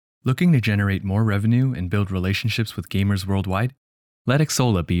Looking to generate more revenue and build relationships with gamers worldwide? Let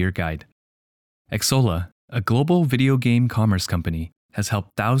Xsolla be your guide. Xsolla, a global video game commerce company, has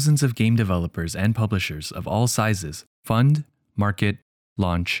helped thousands of game developers and publishers of all sizes fund, market,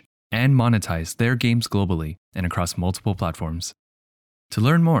 launch, and monetize their games globally and across multiple platforms. To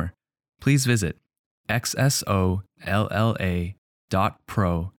learn more, please visit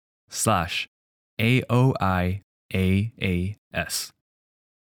xsolla.pro/AOIAAS.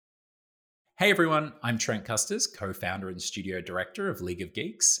 Hey everyone, I'm Trent Custers, co-founder and studio director of League of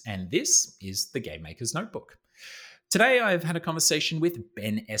Geeks, and this is the Game Maker's Notebook. Today I've had a conversation with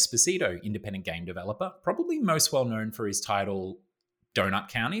Ben Esposito, independent game developer, probably most well known for his title Donut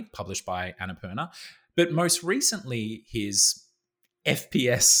County, published by Annapurna, but most recently his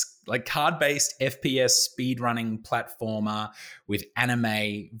FPS, like card-based FPS speedrunning platformer with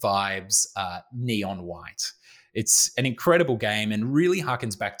anime vibes, Neon White. It's an incredible game and really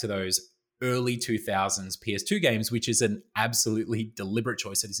harkens back to those early 2000s PS2 games, which is an absolutely deliberate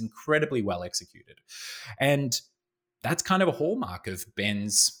choice that is incredibly well executed. And that's kind of a hallmark of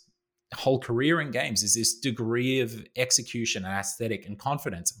Ben's whole career in games, is this degree of execution and aesthetic and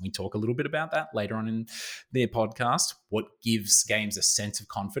confidence. And we talk a little bit about that later on in the podcast, what gives games a sense of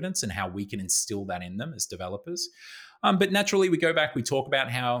confidence and how we can instill that in them as developers. But naturally, we go back, we talk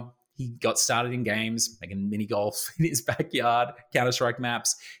about how he got started in games, making mini golf in his backyard, Counter-Strike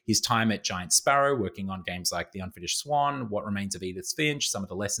maps, his time at Giant Sparrow, working on games like The Unfinished Swan, What Remains of Edith Finch, some of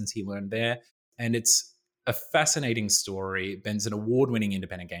the lessons he learned there. And it's a fascinating story. Ben's an award-winning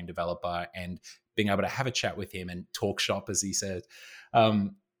independent game developer, and being able to have a chat with him and talk shop, as he said,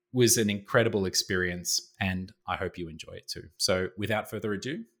 was an incredible experience, and I hope you enjoy it too. So without further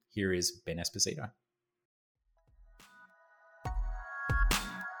ado, here is Ben Esposito.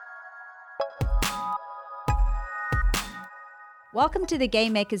 Welcome to the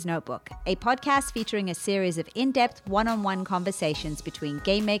Game Maker's Notebook, a podcast featuring a series of in-depth one-on-one conversations between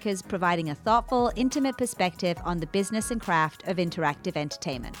game makers providing a thoughtful, intimate perspective on the business and craft of interactive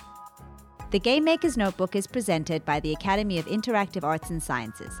entertainment. The Game Maker's Notebook is presented by the Academy of Interactive Arts and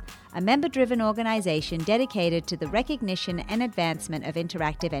Sciences, a member-driven organization dedicated to the recognition and advancement of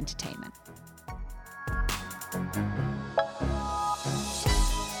interactive entertainment.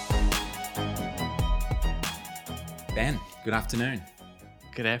 Ben, good afternoon.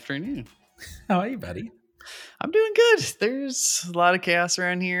 Good afternoon. How are you, buddy? I'm doing good. There's a lot of chaos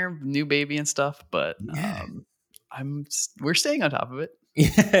around here, new baby and stuff, but we're staying on top of it.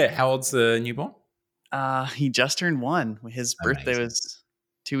 Yeah. How old's the newborn? He just turned 1. His birthday was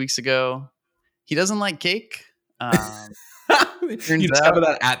 2 weeks ago. He doesn't like cake. You discover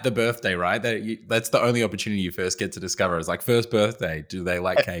that at the birthday, right? That's the only opportunity you first get to discover. It's like first birthday. Do they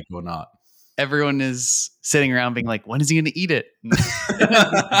like cake or not? Everyone is sitting around being like, when is he going to eat it?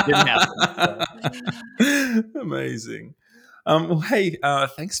 It didn't happen. Amazing. Well, hey,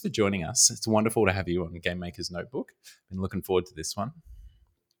 thanks for joining us. It's wonderful to have you on Game Maker's Notebook. Been looking forward to this one.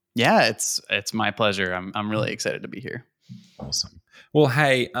 Yeah, it's my pleasure. I'm really excited to be here. Awesome. Well,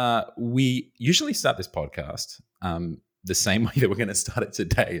 hey, we usually start this podcast the same way that we're going to start it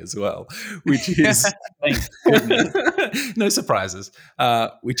today as well, which is no surprises,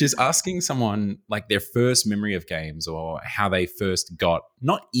 which is asking someone like their first memory of games or how they first got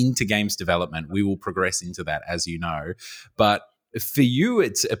not into games development. We will progress into that, as you know, but for you, I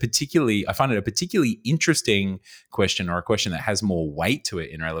find it a particularly interesting question, or a question that has more weight to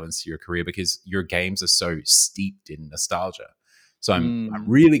it in relevance to your career, because your games are so steeped in nostalgia. So I'm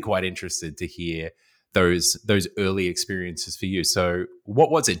really quite interested to hear those early experiences for you. So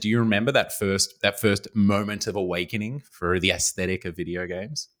what was it? Do you remember that first moment of awakening for the aesthetic of video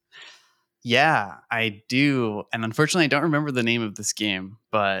games? Yeah, I do. And unfortunately, I don't remember the name of this game,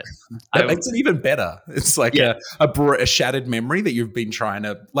 but that makes it even better. It's like a shattered memory that you've been trying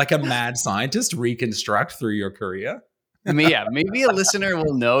to, like a mad scientist, reconstruct through your career. Yeah, maybe a listener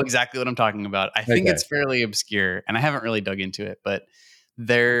will know exactly what I'm talking about. I think it's fairly obscure, and I haven't really dug into it, but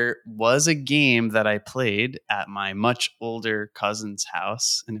there was a game that I played at my much older cousin's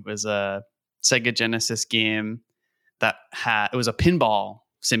house, and it was a Sega Genesis game that it was a pinball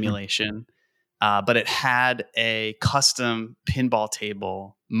simulation, but it had a custom pinball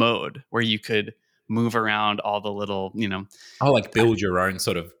table mode where you could move around all the little, like build your own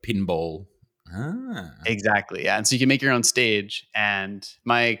sort of pinball. Exactly. Yeah. And so you can make your own stage. And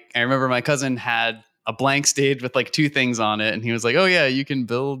I remember my cousin had a blank stage with like 2 things on it. And he was like, oh yeah, you can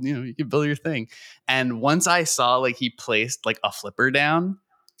build your thing. And once I saw like he placed like a flipper down,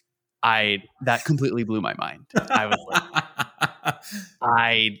 that completely blew my mind. I was like,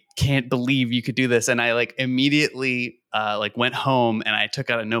 I can't believe you could do this. And I like immediately like went home and I took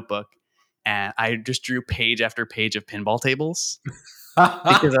out a notebook and I just drew page after page of pinball tables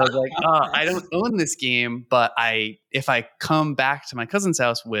because I was like, oh, I don't own this game, but if I come back to my cousin's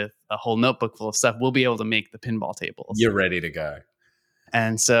house with a whole notebook full of stuff, we'll be able to make the pinball tables. You're ready to go.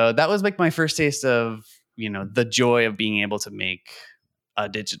 And so that was like my first taste of, the joy of being able to make a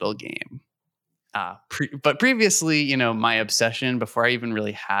digital game. But previously, my obsession before I even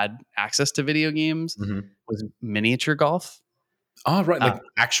really had access to video games was miniature golf. Oh, right. Like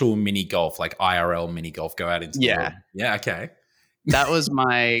actual mini golf, like IRL mini golf, go out into the world. Yeah. Okay. That was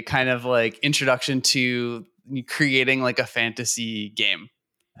my kind of like introduction to creating like a fantasy game.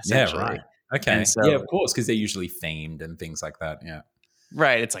 Yeah. Right. Okay. So, yeah, of course. Cause they're usually themed and things like that. Yeah.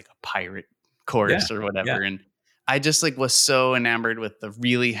 Right. It's like a pirate course or whatever. Yeah. And I just like was so enamored with the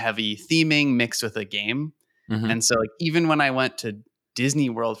really heavy theming mixed with a game. And so like, even when I went to Disney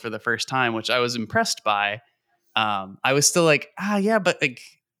World for the first time, which I was impressed by, I was still like, but like,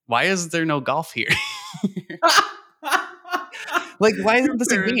 why is there no golf here? Like, why isn't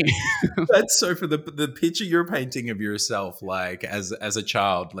this a game? That's so for the picture you're painting of yourself, like as a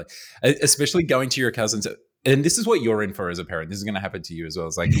child, like especially going to your cousins. And this is what you're in for as a parent. This is going to happen to you as well.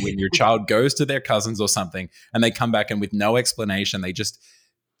 It's like when your child goes to their cousins or something and they come back and with no explanation, they just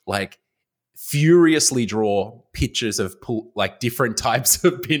like furiously draw pictures of like different types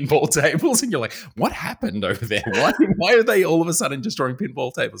of pinball tables. And you're like, what happened over there? Why are they all of a sudden just drawing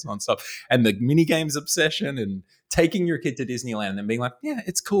pinball tables nonstop? And the mini games obsession and taking your kid to Disneyland and then being like, yeah,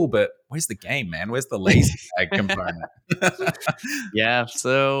 it's cool, but where's the game, man? Where's the laser tag component? Yeah,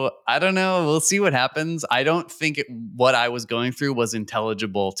 so I don't know. We'll see what happens. I don't think what I was going through was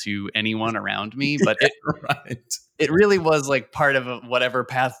intelligible to anyone around me, but it really was like part of whatever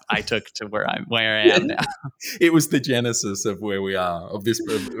path I took to where I am now. It was the genesis of where we are, of this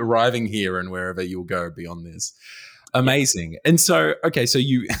of arriving here and wherever you'll go beyond this. Amazing. And so, okay, so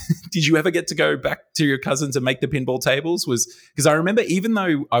did you ever get to go back to your cousins and make the pinball tables? Because I remember even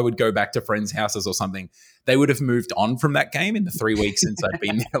though I would go back to friends' houses or something, they would have moved on from that game in the 3 weeks since I'd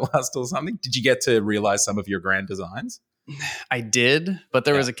been there last or something. Did you get to realize some of your grand designs? I did, but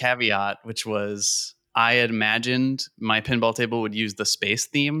there was a caveat, which was I had imagined my pinball table would use the space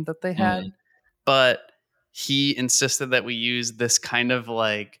theme that they had, but he insisted that we use this kind of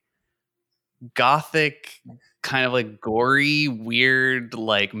like gothic, kind of like gory, weird,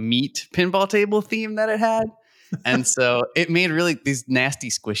 like meat pinball table theme that it had. And so it made really these nasty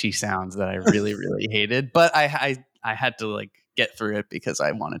squishy sounds that I really, really hated. But I had to like get through it because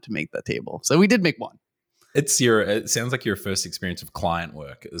I wanted to make the table. So we did make one. It sounds like your first experience of client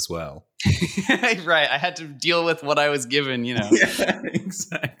work as well. Right. I had to deal with what I was given, Yeah,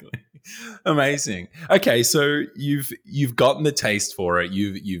 exactly. Amazing. Okay, so you've gotten the taste for it.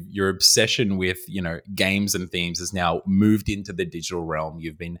 Your obsession with games and themes has now moved into the digital realm.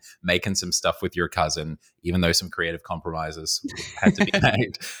 You've been making some stuff with your cousin, even though some creative compromises had to be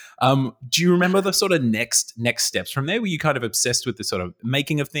made. Do you remember the sort of next steps from there? Were you kind of obsessed with the sort of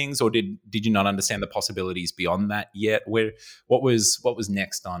making of things, or did you not understand the possibilities beyond that yet? What was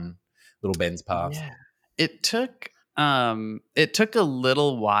next on little Ben's path? Yeah, it took a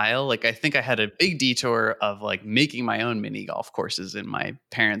little while. Like I think I had a big detour of like making my own mini golf courses in my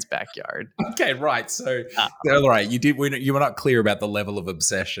parents' backyard. Okay, right. So, all right, you were not clear about the level of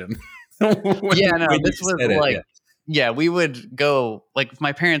obsession. This was like, we would go, like if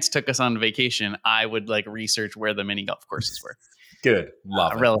my parents took us on vacation, I would like research where the mini golf courses were. Good.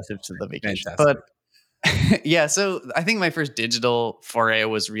 Love it. Relative to the vacation. Fantastic. But so I think my first digital foray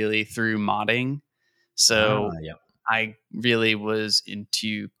was really through modding. So I really was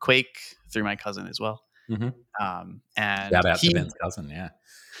into Quake through my cousin as well. And shout out to Ben's cousin,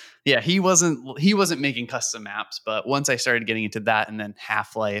 yeah, he wasn't making custom maps, but once I started getting into that, and then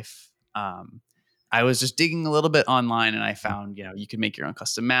Half-Life, I was just digging a little bit online, and I found you could make your own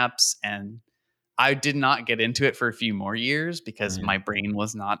custom maps, and I did not get into it for a few more years because my brain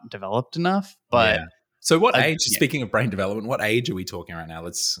was not developed enough. But so, what age? Speaking of brain development, what age are we talking right now?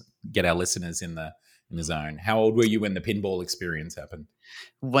 Let's get our listeners in the zone. How old were you when the pinball experience happened?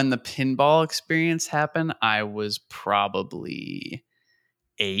 When the pinball experience happened, I was probably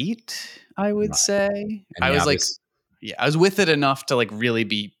 8, I would say. And I was like, I was with it enough to like really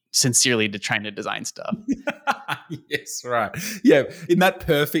be sincerely trying to design stuff. Yes, right. Yeah, in that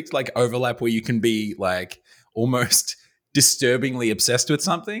perfect like overlap where you can be like almost disturbingly obsessed with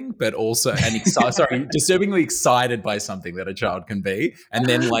something, but also disturbingly excited by something that a child can be, and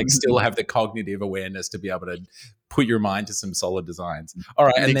then like still have the cognitive awareness to be able to put your mind to some solid designs. All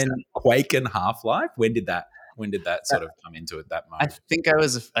right, and then Quake and Half-Life. When did that When did that sort of come into it, that I mode? think I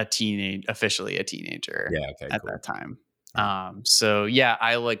was officially a teenager at that time. So yeah,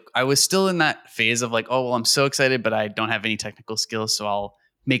 I was still in that phase of like, oh, well, I'm so excited, but I don't have any technical skills. So I'll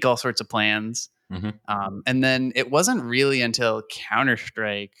make all sorts of plans. And then it wasn't really until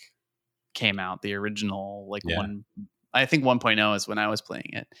Counter-Strike came out, the original, I think 1.0 is when I was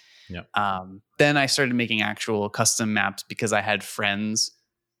playing it. Then I started making actual custom maps because I had friends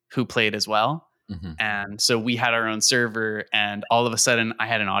who played as well. And so we had our own server, and all of a sudden I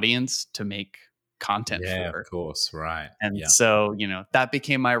had an audience to make content for. Of course, right. And so, that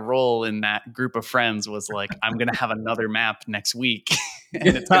became my role in that group of friends, was like, I'm going to have another map next week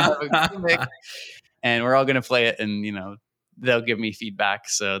and it's going to have a gimmick and we're all going to play it, and, they'll give me feedback.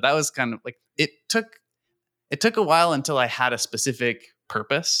 So that was kind of like, it took a while until I had a specific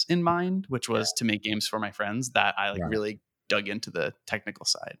purpose in mind, which was to make games for my friends, that I really dug into the technical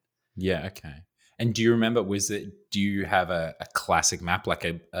side. Yeah. Okay. And do you remember, do you have a classic map, like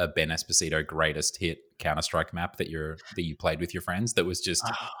a Ben Esposito greatest hit Counter-Strike map that you played with your friends that was just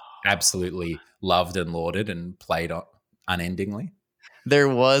absolutely loved and lauded and played unendingly? There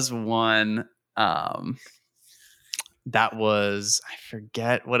was one that was, I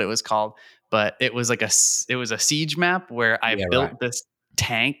forget what it was called, but it was like it was a siege map where I built this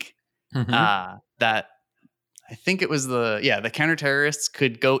tank that, I think it was the counter-terrorists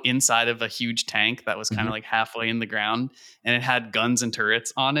could go inside of a huge tank that was kind of like halfway in the ground, and it had guns and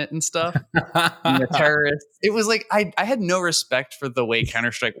turrets on it and stuff. And the terrorists, it was like, I had no respect for the way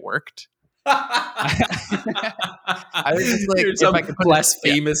Counter-Strike worked. I was just like, you're some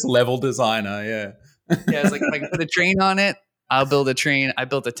blasphemous level designer. Yeah, it's like, if I can put a train on it, I'll build a train. I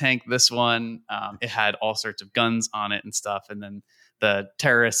built a tank. This one, it had all sorts of guns on it and stuff, and then the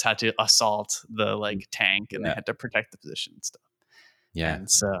terrorists had to assault the tank, and they had to protect the position and stuff. Yeah. And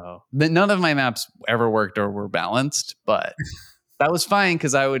so none of my maps ever worked or were balanced, but that was fine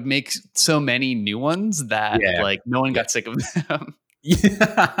because I would make so many new ones that no one got sick of them.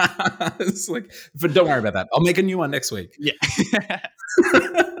 It's like, but don't worry about that. I'll make a new one next week. Yeah.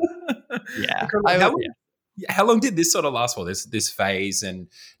 How long did this sort of last for, this phase? And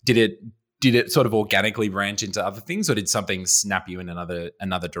did it sort of organically branch into other things, or did something snap you in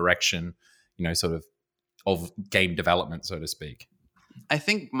another direction, sort of game development, so to speak? I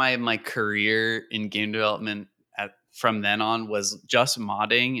think my career in game development from then on was just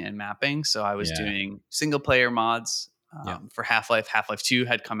modding and mapping. So I was doing single player mods for Half-Life. Half-Life 2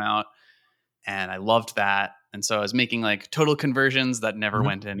 had come out, and I loved that. And so I was making total conversions that never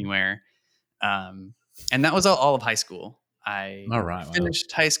went anywhere. And that was all of high school. I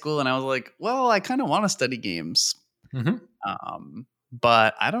finished high school, and I was like, well, I kind of want to study games.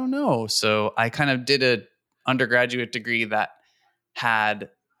 But I don't know. So I kind of did a undergraduate degree that had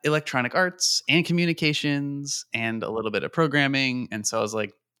electronic arts and communications and a little bit of programming. And so I was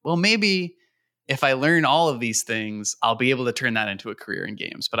like, well, maybe if I learn all of these things, I'll be able to turn that into a career in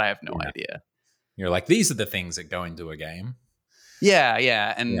games, but I have no idea. You're like, these are the things that go into a game.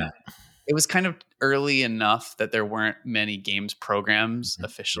 Yeah. And it was kind of early enough that there weren't many games programs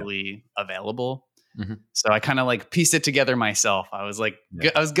officially available. So I kind of pieced it together myself. I was like,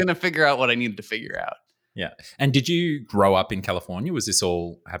 I was going to figure out what I needed to figure out. Yeah. And did you grow up in California? Was this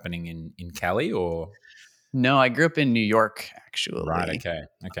all happening in Cali, or? No, I grew up in New York, actually. Right.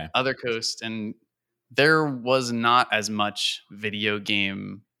 Okay. Other coast. And there was not as much video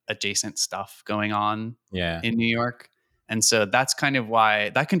game adjacent stuff going on in New York. And so that's kind of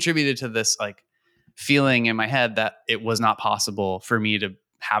why that contributed to this feeling in my head that it was not possible for me to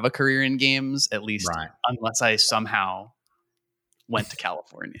have a career in games, at least unless I somehow went to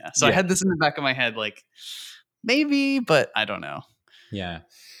California. So I had this in the back of my head, maybe, but I don't know. Yeah.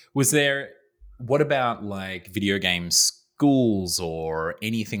 What about video game schools or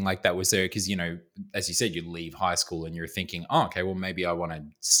anything like that? Was there, because, as you said, you leave high school and you're thinking, oh, okay, well, maybe I want to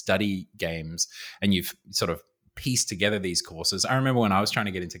study games, and you've sort of piece together these courses. I remember when I was trying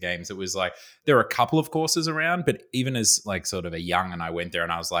to get into games, it was there were a couple of courses around, but even as sort of a young, and I went there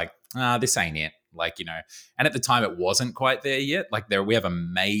and I was like, this ain't it. And at the time it wasn't quite there yet. We have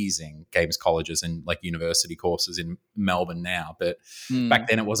amazing games colleges and university courses in Melbourne now, but back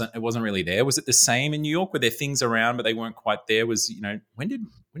then it wasn't really there. Was it the same in New York? Were there things around, but they weren't quite there? When did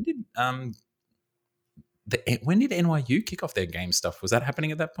NYU kick off their game stuff? Was that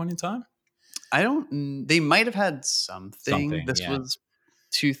happening at that point in time? They might have had something. This was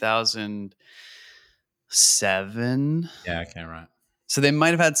 2007. Yeah. Okay. Right. So they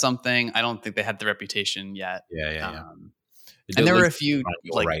might have had something. I don't think they had the reputation yet. Yeah. And there were a few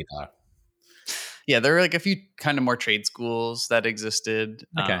there were a few kind of more trade schools that existed.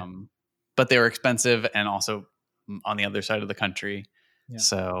 Okay. but they were expensive and also on the other side of the country. Yeah.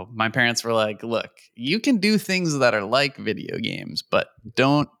 So my parents were like, look, you can do things that are like video games, but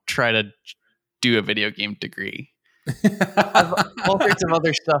don't try to do a video game degree. Have all sorts of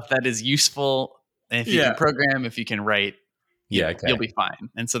other stuff that is useful. And if you can program, if you can write, you'll be fine.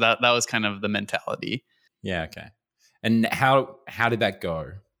 And so that was kind of the mentality. Yeah. Okay. And how did that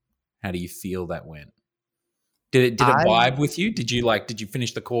go? How do you feel that went? Did it vibe with you? Did you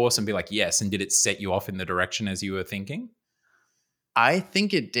finish the course and be like, yes? And did it set you off in the direction as you were thinking? I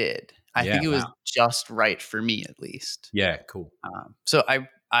think it did. I think it was just right for me, at least. Yeah. Cool. So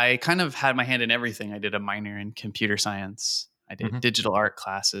I kind of had my hand in everything. I did a minor in computer science. I did digital art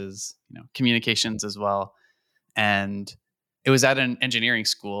classes, communications as well. And it was at an engineering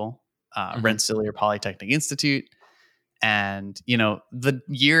school, Rensselaer Polytechnic Institute. And, the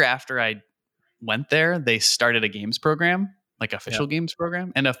year after I went there, they started a games program, like official games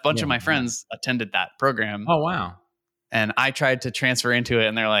program. And a bunch of my friends attended that program. Oh, wow. And I tried to transfer into it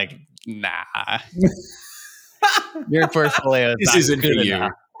and they're like, nah, your portfolio this isn't good for you.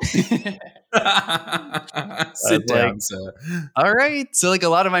 Sit down, sir. All right. So a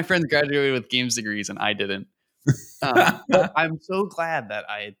lot of my friends graduated with games degrees and I didn't. But I'm so glad that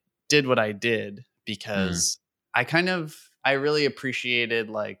I did what I did because I really appreciated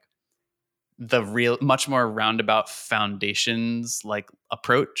the much more roundabout foundations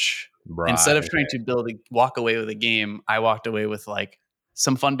approach. Right. Instead of trying to walk away with a game, I walked away with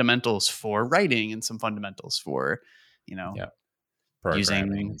some fundamentals for writing and some fundamentals for,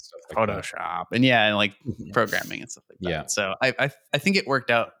 using Photoshop and programming and stuff like that. Yeah. So I think it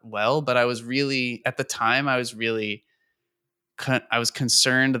worked out well, but I was really, at the time, I was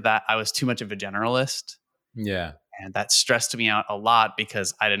concerned that I was too much of a generalist. Yeah. And that stressed me out a lot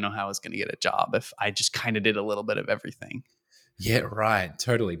because I didn't know how I was going to get a job if I just kind of did a little bit of everything. Yeah, right.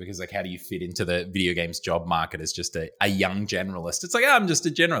 Totally. Because how do you fit into the video games job market as just a young generalist? It's I'm just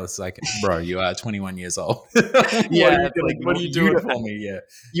a generalist. Bro, you are 21 years old. What are you doing for me? Yeah.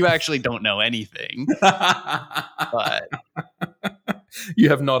 You actually don't know anything. But you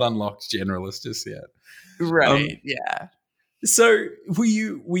have not unlocked generalist just yet. Right. Yeah. So were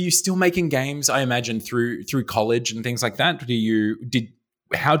you still making games, I imagine, through college and things like that?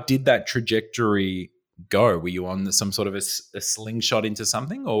 How did that trajectory go? Were you on some sort of a slingshot into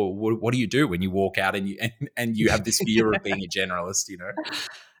something, or what do you do when you walk out and you have this fear of being a generalist?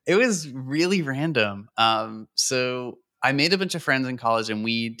 It was really random. So I made a bunch of friends in college, and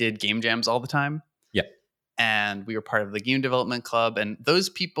we did game jams all the time. Yeah, and we were part of the game development club, and those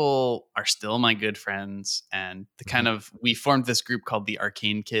people are still my good friends. And we formed this group called the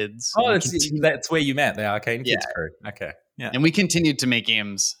Arcane Kids. Oh, that's where you met the Arcane Kids crew. Okay, yeah, and we continued to make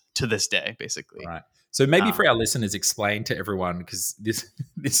games to this day, basically. Right. So maybe for our listeners, explain to everyone, because this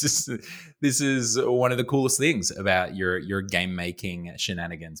is one of the coolest things about your game making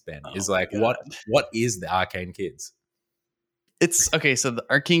shenanigans, Ben. Is what is the Arcane Kids? It's okay. So the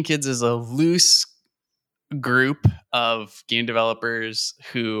Arcane Kids is a loose group of game developers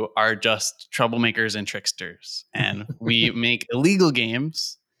who are just troublemakers and tricksters, and we make illegal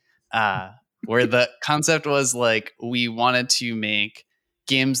games. Where the concept was we wanted to make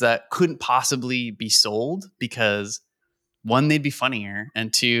games that couldn't possibly be sold because, one, they'd be funnier,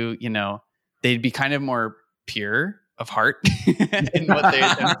 and two, they'd be kind of more pure of heart in what they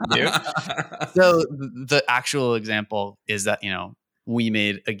attempt to do. So the actual example is that, we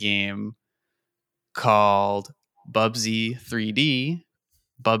made a game called Bubsy 3D.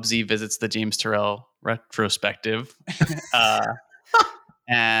 Bubsy visits the James Turrell retrospective.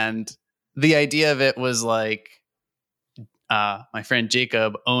 And the idea of it was my friend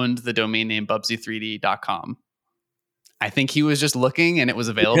Jacob owned the domain name bubsy3d.com. I think he was just looking and it was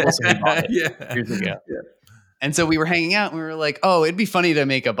available, so he bought it years ago. Yeah. And so we were hanging out and we were like, oh, it'd be funny to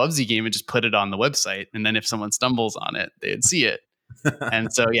make a Bubsy game and just put it on the website. And then if someone stumbles on it, they'd see it.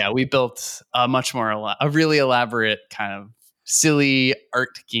 And so, we built a really elaborate kind of silly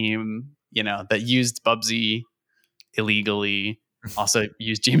art game, that used Bubsy illegally. Also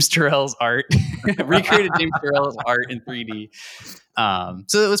used James Turrell's art, recreated James Turrell's art in 3D.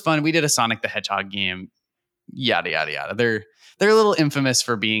 So it was fun. We did a Sonic the Hedgehog game, yada, yada, yada. They're a little infamous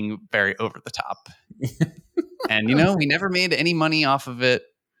for being very over the top. And, we never made any money off of it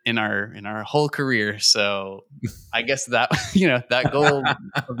in our whole career. So I guess that, that goal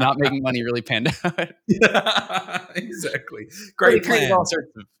of not making money really panned out. Exactly. Great. Created all sorts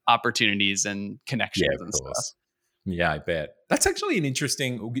of opportunities and connections and stuff. Yeah, I bet. That's actually an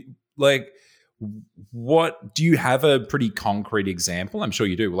interesting, what do you have a pretty concrete example? I'm sure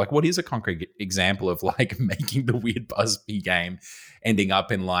you do. Like, what is a concrete example of like making the Weird Busby game ending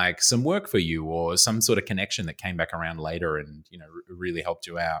up in like some work for you or some sort of connection that came back around later and, really helped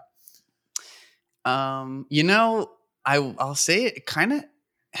you out? I'll say it kind of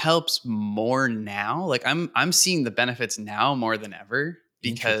helps more now. Like I'm seeing the benefits now more than ever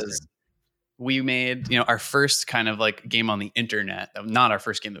because we made, our first kind of like game on the internet, not our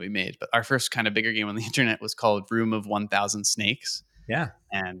first game that we made, but our first kind of bigger game on the internet was called Room of 1,000 Snakes. Yeah.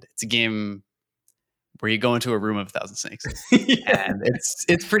 And it's a game where you go into a room of 1,000 snakes. Yeah. And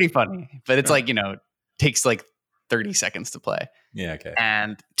it's pretty funny, but it's like, takes like 30 seconds to play. Yeah. Okay.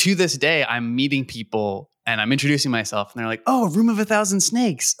 And to this day, I'm meeting people and I'm introducing myself and they're like, oh, Room of 1,000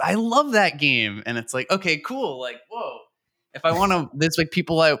 Snakes. I love that game. And it's like, okay, cool. Like, whoa. If I want to, there's like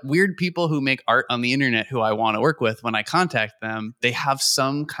weird people who make art on the internet who I want to work with. When I contact them, they have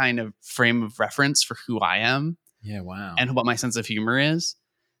some kind of frame of reference for who I am. Yeah, wow. And what my sense of humor is.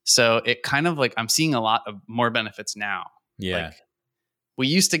 So it kind of like, I'm seeing a lot of more benefits now. Yeah. Like, we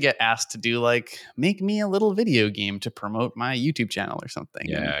used to get asked to do like, make me a little video game to promote my YouTube channel or something.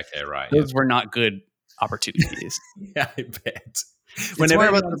 Yeah, okay, right. Those were not good opportunities. Yeah, I bet. Whenever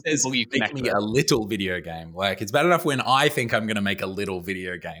anyone says, make me a little video game, like it's bad enough when I think I'm going to make a little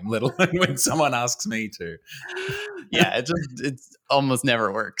video game, let alone when someone asks me to. Yeah, it almost never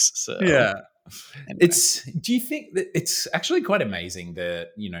works. So yeah, anyway. Do you think that it's actually quite amazing that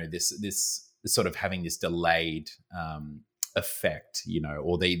this sort of having this delayed effect,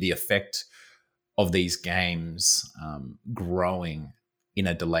 or the effect of these games growing in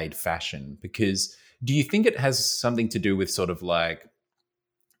a delayed fashion? Because do you think it has something to do with sort of like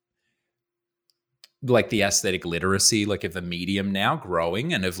the aesthetic literacy, like of the medium now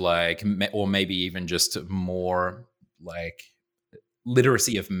growing, and of like, or maybe even just more like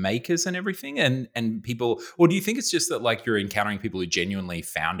literacy of makers and everything, and people, or do you think it's just that like you're encountering people who genuinely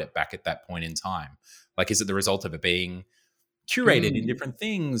found it back at that point in time? Like, is it the result of it being curated in different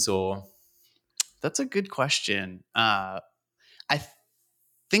things, or? That's a good question. I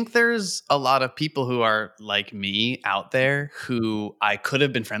think there's a lot of people who are like me out there who I could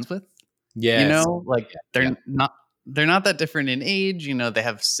have been friends with. Yeah, they're not that different in age. They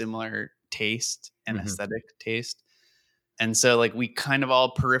have similar taste and aesthetic taste, and so like we kind of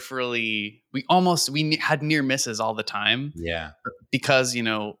all peripherally we had near misses all the time. Yeah, because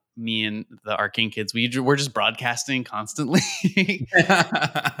me and the Arcane kids, we're just broadcasting constantly.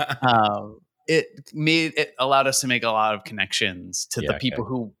 It allowed us to make a lot of connections to the people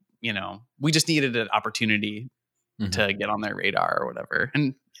who, we just needed an opportunity to get on their radar or whatever.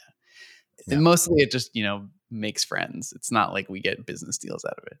 And mostly it just, makes friends. It's not like we get business deals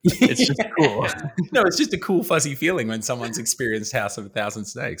out of it. It's just cool. No, it's just a cool fuzzy feeling when someone's experienced House of 1,000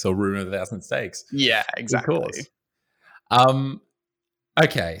 Snakes or Room of 1,000 Snakes. Yeah, exactly.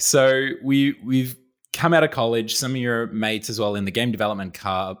 Okay, so we've come out of college. Some of your mates as well in the game development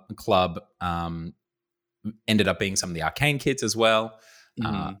club ended up being some of the Arcane kids as well.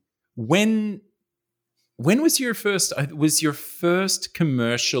 When was your first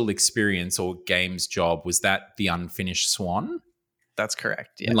commercial experience or games job? Was that the Unfinished Swan? That's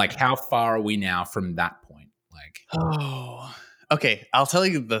correct. Yeah. And like, how far are we now from that point? Like, okay. I'll tell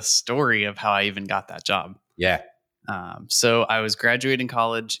you the story of how I even got that job. Yeah. So I was graduating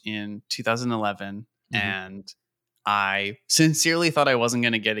college in 2011 and I sincerely thought I wasn't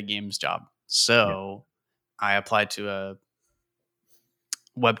going to get a games job. So I applied to a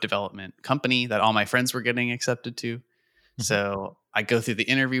web development company that all my friends were getting accepted to. So I go through the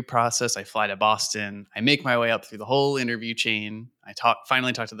interview process. I fly to Boston. I make my way up through the whole interview chain. I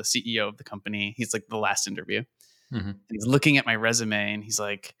finally talk to the CEO of the company. He's like the last interview. And he's looking at my resume and he's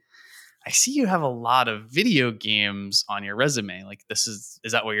like, I see you have a lot of video games on your resume. Like, is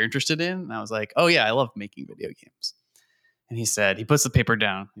that what you're interested in? And I was like, oh yeah, I love making video games. And he puts the paper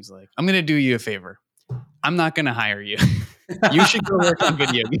down. He's like, I'm going to do you a favor. I'm not going to hire you. You should go work on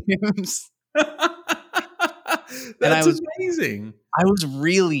video games. That's amazing. I was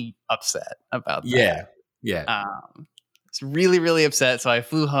really upset about that. Yeah. It's really, really upset. So I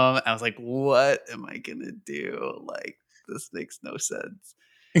flew home. I was like, what am I going to do? Like, this makes no sense.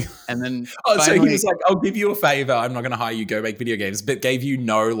 And then so he was like, I'll give you a favor. I'm not going to hire you. Go make video games. But gave you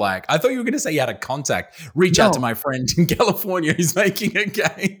no, like, I thought you were going to say you had a contact. Reach out to my friend in California who's making a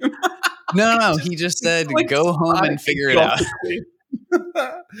game. No. He just said, like, go home and figure it out.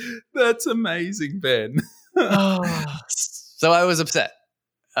 That's amazing, Ben. So I was upset.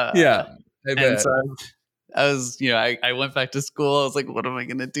 And so I was, I went back to school. I was like, what am I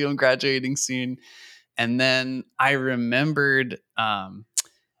going to do? I'm graduating soon. And then I remembered,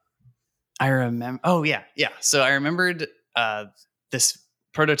 I remember. Oh yeah, yeah. So I remembered this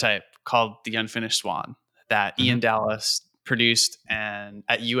prototype called the Unfinished Swan that Ian Dallas produced and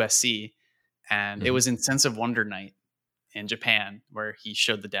at USC, and it was in Sense of Wonder Night in Japan where he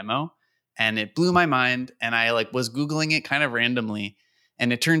showed the demo, and it blew my mind. And I like was Googling it kind of randomly,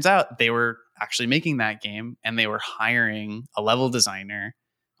 and it turns out they were actually making that game, and they were hiring a level designer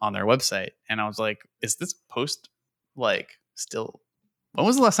on their website. And I was like, is this post like still? When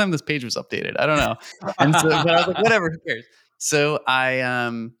was the last time this page was updated? I don't know. And so, but I was like, whatever, who cares? So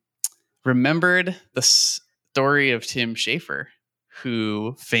I remembered the story of Tim Schafer,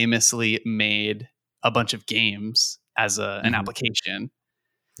 who famously made a bunch of games as an application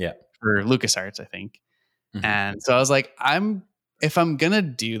for LucasArts, I think. And so I was like, if I'm going to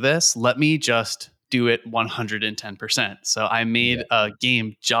do this, let me just do it 110%. So I made a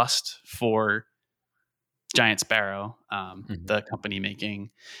game just for Giant Sparrow, the company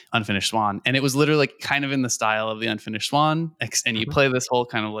making Unfinished Swan. And it was literally like kind of in the style of the Unfinished Swan. And you play this whole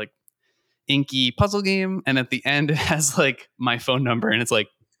kind of like inky puzzle game. And at the end, it has like my phone number and it's like,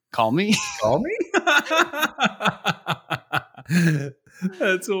 call me. Call me?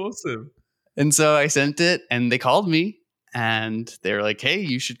 That's awesome. And so I sent it and they called me and they were like, hey,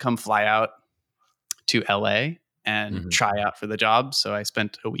 you should come fly out to LA and try out for the job. So I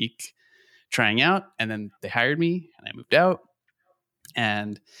spent a week trying out, and then they hired me and I moved out.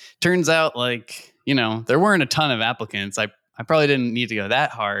 And turns out, like, you know, there weren't a ton of applicants. I probably didn't need to go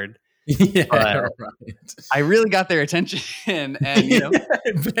that hard. Yeah, but right. I really got their attention and you know,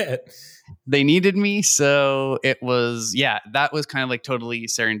 I bet. They needed me. So it was, that was kind of like totally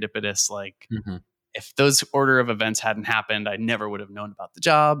serendipitous. Like if those order of events hadn't happened, I never would have known about the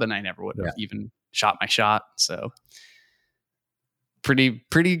job and I never would have even shot my shot. So pretty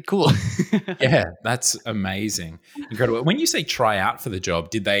cool. Yeah, that's amazing. Incredible. When you say try out for the job,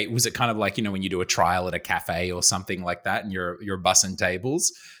 was it kind of like, you know, when you do a trial at a cafe or something like that and you're bussing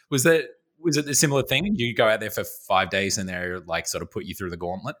tables? Was it a similar thing? Did you go out there for 5 days and they're like sort of put you through the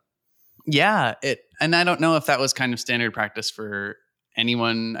gauntlet? Yeah. And I don't know if that was kind of standard practice for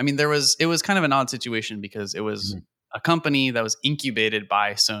anyone. I mean, it was kind of an odd situation because it was a company that was incubated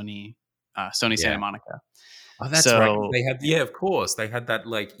by Sony Santa Monica. Oh, that's right. They had, of course. They had that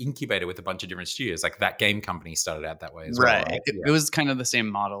like incubator with a bunch of different studios. Like that game company started out that way as well. Right. It was kind of the same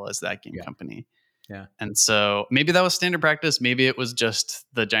model as that game company. Yeah. And so maybe that was standard practice. Maybe it was just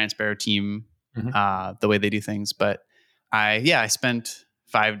the Giant Sparrow team, the way they do things. But I spent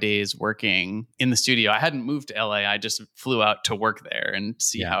 5 days working in the studio. I hadn't moved to LA. I just flew out to work there and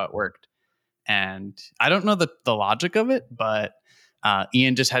see how it worked. And I don't know the logic of it, but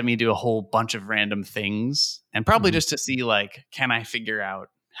Ian just had me do a whole bunch of random things and probably just to see, like, can I figure out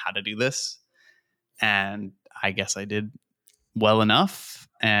how to do this? And I guess I did well enough.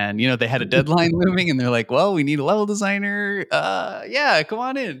 And, you know, they had a deadline looming and they're like, well, we need a level designer. Come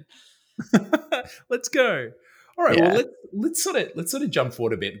on in. Let's go. All right. Well, let's sort of jump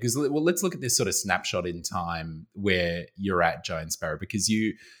forward a bit because let's look at this sort of snapshot in time where you're at Giant Sparrow, because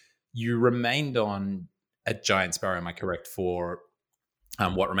you remained on at Giant Sparrow, am I correct, for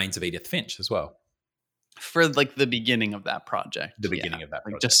What Remains of Edith Finch as well? For like the beginning of that project. The beginning of that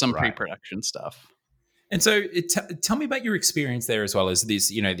project. Like just some pre-production stuff. And so tell me about your experience there as well as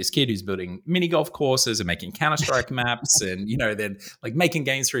this, you know, this kid who's building mini golf courses and making Counter-Strike maps and, you know, then like making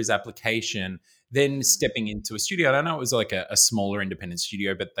games for his application, then stepping into a studio. And I know it was like a smaller independent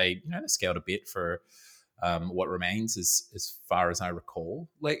studio, but they scaled a bit for What Remains as far as I recall.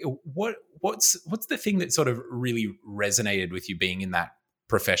 Like what's the thing that sort of really resonated with you being in that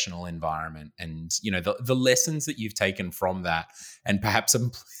professional environment and, you know, the lessons that you've taken from that and perhaps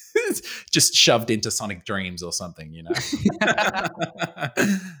just shoved into Sonic Dreams or something, you know?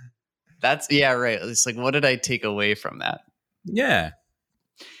 That's right. It's like, what did I take away from that? Yeah.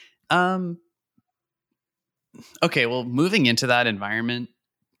 Okay, well, moving into that environment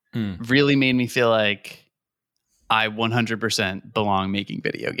really made me feel like I 100% belong making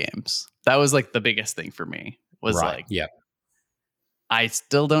video games. That was like the biggest thing for me was I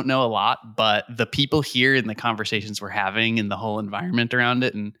still don't know a lot, but the people here and the conversations we're having and the whole environment around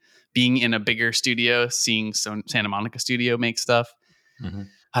it and being in a bigger studio, seeing Santa Monica studio make stuff,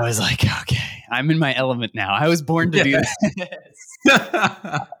 I was like, okay, I'm in my element now. I was born to do this.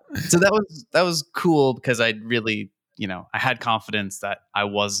 So that was cool because I really, you know, I had confidence that I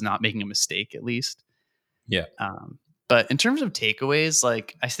was not making a mistake at least. Yeah. But in terms of takeaways,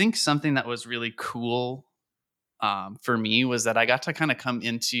 like I think something that was really cool for me was that I got to kind of come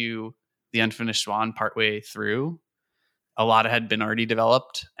into the Unfinished Swan partway through. A lot had been already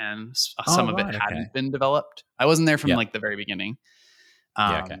developed and some of it hadn't been developed. I wasn't there from like the very beginning.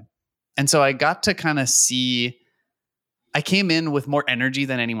 And so I got to kind of see, I came in with more energy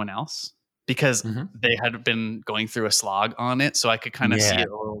than anyone else because they had been going through a slog on it. So I could kind of see it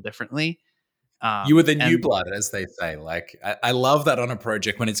a little differently. You were the new blood, as they say. Like, I love that on a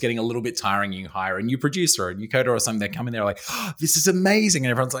project when it's getting a little bit tiring. You hire a new producer, a new coder or something. They come in there like, oh, this is amazing.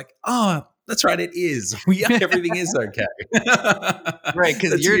 And everyone's like, oh, that's right. It is. Everything is okay. Right.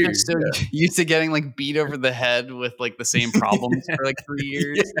 Because you're just so used to getting like beat over the head with like the same problems for like 3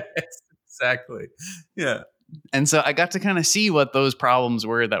 years. Yes, exactly. Yeah. And so I got to kind of see what those problems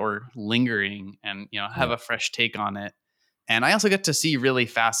were that were lingering and, have a fresh take on it. And I also get to see really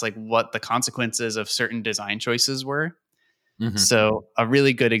fast, like what the consequences of certain design choices were. So a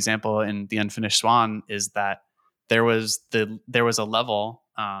really good example in The Unfinished Swan is that there was a level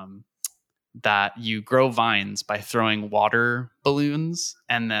that you grow vines by throwing water balloons,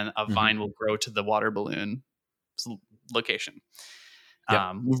 and then a vine will grow to the water balloon location.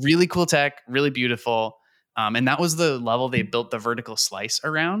 Really cool tech, really beautiful. And that was the level they built the vertical slice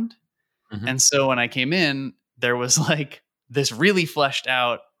around. And so when I came in, there was like this really fleshed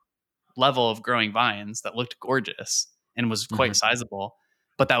out level of growing vines that looked gorgeous and was quite sizable,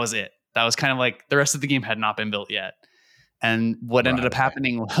 but that was it. That was kind of like the rest of the game had not been built yet. And what ended up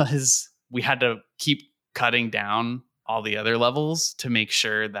happening was we had to keep cutting down all the other levels to make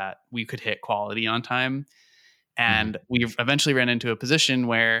sure that we could hit quality on time. And we eventually ran into a position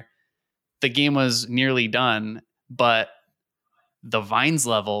where the game was nearly done, but the vines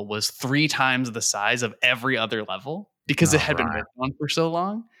level was 3 times the size of every other level because it had been worked on for so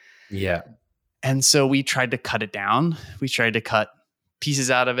long. Yeah. And so we tried to cut it down. We tried to cut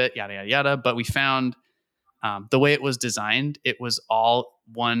pieces out of it, yada, yada, yada. But we found the way it was designed, it was all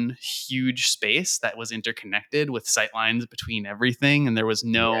one huge space that was interconnected with sight lines between everything. And there was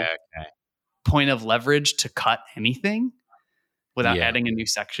no point of leverage to cut anything without adding a new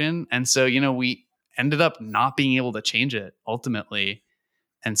section. And so, we ended up not being able to change it ultimately.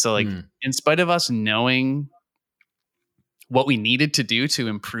 And so like, in spite of us knowing what we needed to do to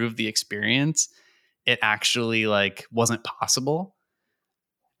improve the experience, it actually like wasn't possible.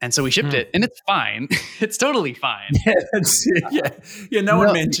 And so we shipped it, and it's fine. It's totally fine. No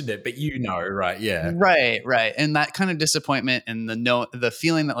one mentioned it, but right? Yeah. Right. And that kind of disappointment and the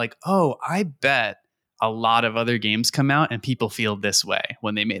feeling that like, oh, I bet a lot of other games come out and people feel this way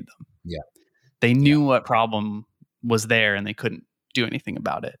when they made them. Yeah. They knew what problem was there and they couldn't do anything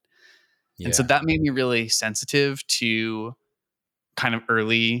about it. Yeah. And so that made me really sensitive to kind of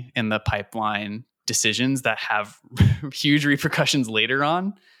early in the pipeline decisions that have huge repercussions later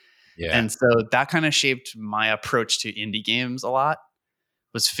on. Yeah. And so that kind of shaped my approach to indie games a lot,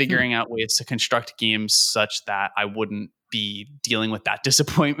 was figuring out ways to construct games such that I wouldn't be dealing with that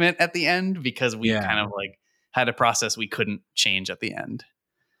disappointment at the end because we kind of like had a process we couldn't change at the end.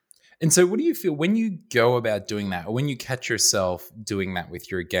 And so what do you feel when you go about doing that, or when you catch yourself doing that with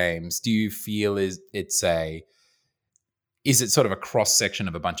your games? Do you feel is it sort of a cross section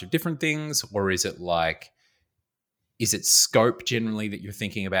of a bunch of different things, or is it scope generally that you're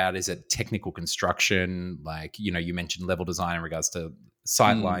thinking about? Is it technical construction? Like, you mentioned level design in regards to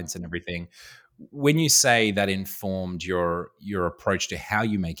sight lines and everything. When you say that informed your approach to how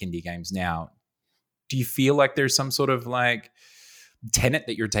you make indie games now, do you feel like there's some sort of like tenet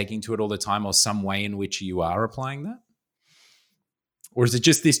that you're taking to it all the time, or some way in which you are applying that? Or is it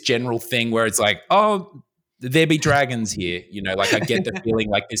just this general thing where it's like, oh, there be dragons here, like I get the feeling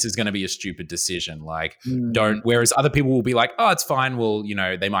like this is going to be a stupid decision. Like whereas other people will be like, oh, it's fine. Well,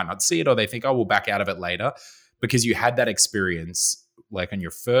 they might not see it, or they think, oh, we'll back out of it later, because you had that experience like on your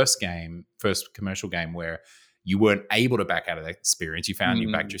first commercial game where you weren't able to back out of that experience. You found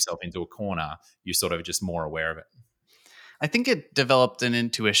you backed yourself into a corner. You're sort of just more aware of it. I think it developed an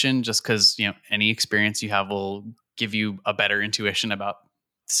intuition just because, any experience you have will give you a better intuition about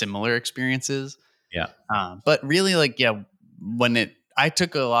similar experiences. Yeah. But really I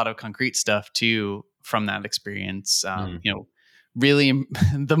took a lot of concrete stuff too from that experience. Really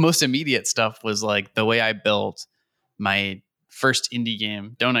the most immediate stuff was like the way I built my first indie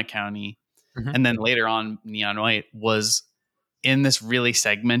game, Donut County. And then later on Neon White was in this really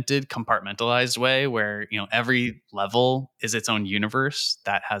segmented, compartmentalized way where, every level is its own universe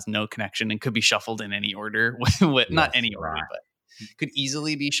that has no connection and could be shuffled in any order. Not any order, but could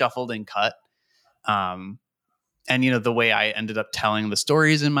easily be shuffled and cut. And the way I ended up telling the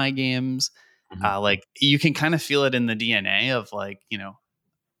stories in my games, like you can kind of feel it in the DNA of like,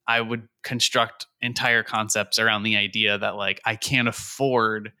 I would construct entire concepts around the idea that like I can't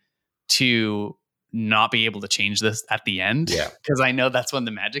afford to not be able to change this at the end, because I know that's when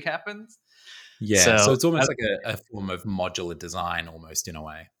the magic happens. So it's almost like a form of modular design, almost in a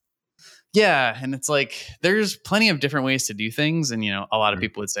way. Yeah. And it's like, there's plenty of different ways to do things. And, a lot of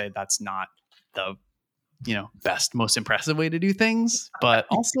people would say that's not the, best, most impressive way to do things. But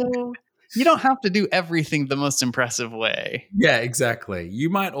also, you don't have to do everything the most impressive way. Yeah, exactly. You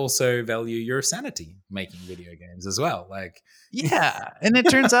might also value your sanity making video games as well. Yeah. And it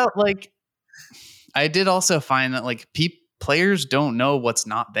turns out I did also find that players don't know what's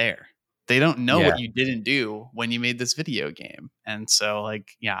not there. They don't know what you didn't do when you made this video game. And so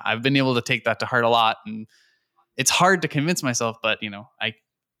I've been able to take that to heart a lot. And it's hard to convince myself, but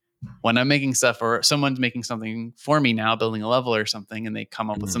when I'm making stuff or someone's making something for me now, building a level or something, and they come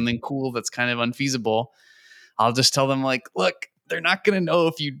up with something cool that's kind of unfeasible, I'll just tell them look, they're not going to know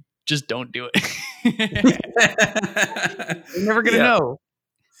if you just don't do it. They're never going to know.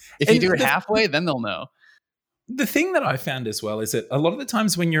 If you do it halfway, then they'll know. The thing that I found as well is that a lot of the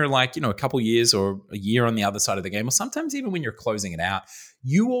times when you're a couple years or a year on the other side of the game, or sometimes even when you're closing it out,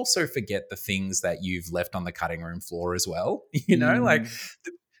 you also forget the things that you've left on the cutting room floor as well.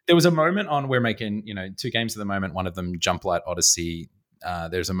 There was a moment on, we're making, 2 games at the moment, one of them Jump Light Odyssey.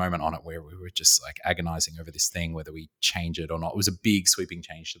 There's a moment on it where we were just agonizing over this thing, whether we change it or not. It was a big sweeping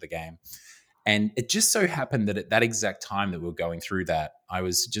change to the game. And it just so happened that at that exact time that we were going through that, I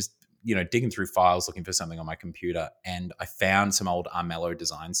was just digging through files looking for something on my computer, and I found some old Armello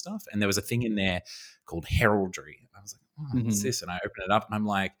design stuff, and there was a thing in there called heraldry. I was like, what's this? And I opened it up, and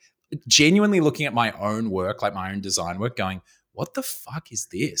I'm genuinely looking at my own work, my own design work, going, what the fuck is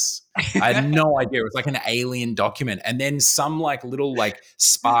this? I had no idea. It was like an alien document. And then some little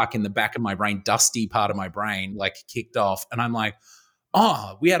spark in the back of my brain, dusty part of my brain, kicked off, and I'm like,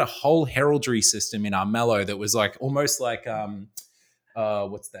 oh, we had a whole heraldry system in Armello that was almost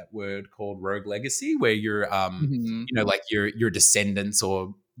what's that word called, rogue legacy, where you're your descendants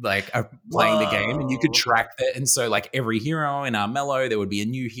or are playing the game, and you could track that. And so every hero in Armello, there would be a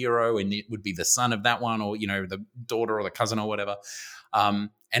new hero, and it would be the son of that one, or the daughter or the cousin or whatever. And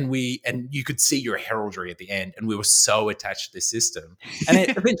you could see your heraldry at the end, and we were so attached to this system. And it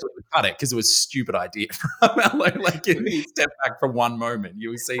eventually we cut it because it was a stupid idea for Armello. If you step back for one moment,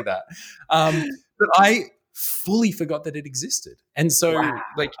 you will see that. But I fully forgot that it existed. And so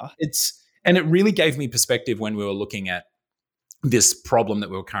it really gave me perspective when we were looking at this problem that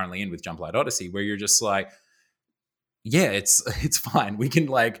we were currently in with Jump Light Odyssey, where you're just it's fine. We can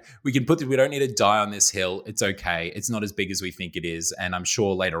put this, we don't need to die on this hill. It's okay. It's not as big as we think it is. And I'm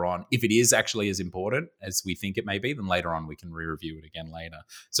sure later on, if it is actually as important as we think it may be, then later on we can re-review it again later.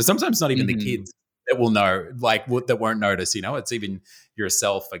 So sometimes not even the kids that will know, that won't notice, it's even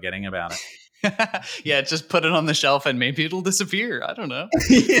yourself forgetting about it. Yeah, just put it on the shelf and maybe it'll disappear. I don't know.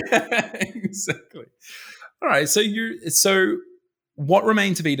 Yeah, exactly. All right. So what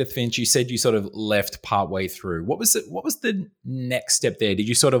remained to be Edith Finch? You said you sort of left partway through. What was the next step there? Did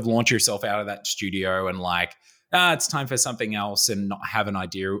you sort of launch yourself out of that studio and it's time for something else and not have an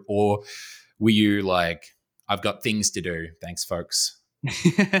idea? Or were you I've got things to do. Thanks, folks.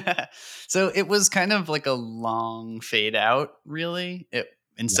 So it was kind of a long fade out, really.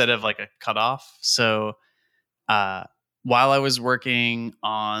 Instead of a cutoff. So while I was working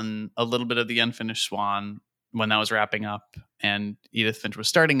on a little bit of the Unfinished Swan, when that was wrapping up and Edith Finch was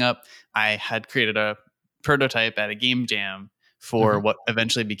starting up, I had created a prototype at a game jam for what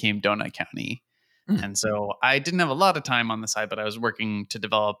eventually became Donut County. And so I didn't have a lot of time on the side, but I was working to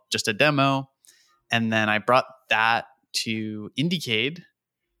develop just a demo. And then I brought that to Indiecade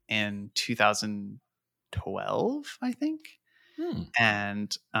in 2012, I think.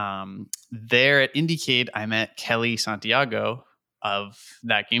 And there at Indiecade, I met Kelly Santiago of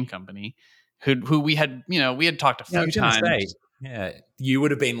that game company, who we had talked a few times. You would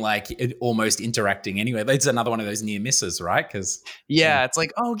have been almost interacting anyway. That's another one of those near misses, right? Because it's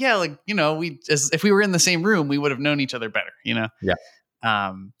if we were in the same room, we would have known each other better, Yeah.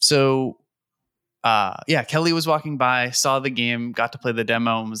 Kelly was walking by, saw the game, got to play the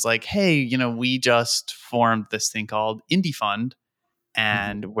demo, and was like, "Hey, we just formed this thing called Indie Fund,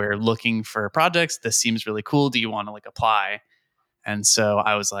 and we're looking for projects. This seems really cool. Do you want to apply?" And so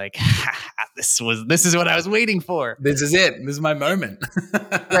I was like, this is what I was waiting for. This is it. This is my moment.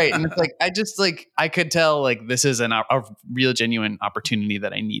 Right. And it's I could tell this is a real genuine opportunity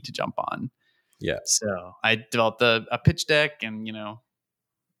that I need to jump on. Yeah. So I developed a pitch deck, and,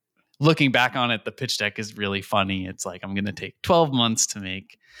 looking back on it, the pitch deck is really funny. It's I'm going to take 12 months to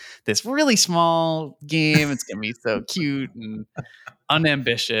make this really small game. It's going to be so cute and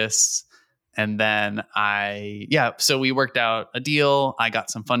unambitious. And then so we worked out a deal. I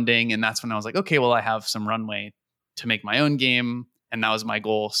got some funding, and that's when I was like, okay, well, I have some runway to make my own game. And that was my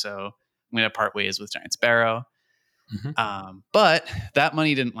goal. So I'm going to part ways with Giant Sparrow. But that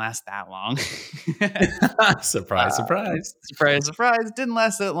money didn't last that long. Surprise, surprise. Surprise, surprise. Didn't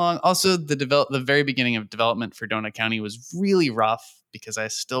last that long. Also, the very beginning of development for Donut County was really rough because I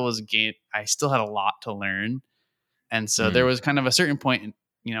still had a lot to learn. And so there was kind of a certain point,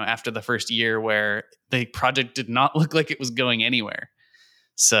 after the first year where the project did not look like it was going anywhere.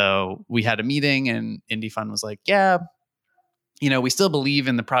 So we had a meeting and Indie Fund was like, yeah, we still believe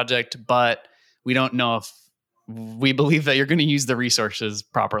in the project, but we don't know if we believe that you're going to use the resources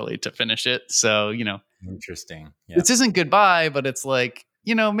properly to finish it. So, interesting. Yeah. This isn't goodbye, but it's like,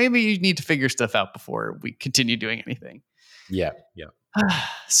 maybe you need to figure stuff out before we continue doing anything. Yeah. Yeah.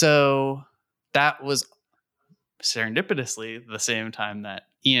 So that was serendipitously the same time that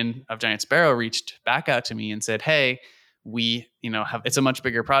Ian of Giant Sparrow reached back out to me and said, hey, we, it's a much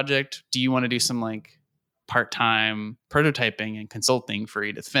bigger project. Do you want to do some like part-time prototyping and consulting for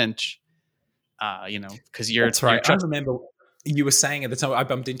Edith Finch? Because you're That's right. I remember you were saying at the time, I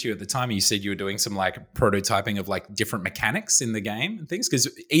bumped into you at the time, you said you were doing some like prototyping of like different mechanics in the game and things, because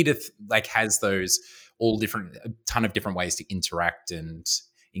Edith like has those a ton of different ways to interact and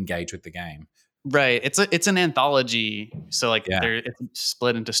engage with the game. Right. It's an anthology. So like it's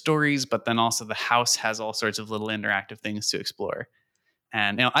split into stories, but then also the house has all sorts of little interactive things to explore.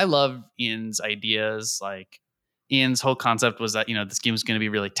 And I love Ian's ideas. Like Ian's whole concept was that, this game is going to be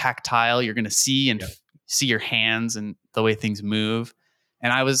really tactile. You're going to see and see your hands and the way things move.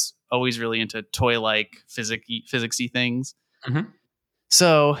 And I was always really into toy-like physics-y things. Mm-hmm.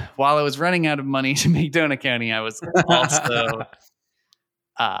 So while I was running out of money to make Donut County, I was also,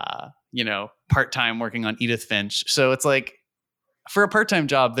 part-time working on Edith Finch. So it's like, for a part-time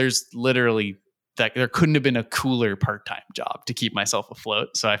job, there's literally that there couldn't have been a cooler part-time job to keep myself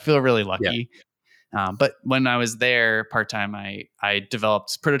afloat. So I feel really lucky. Yeah. But when I was there part-time, I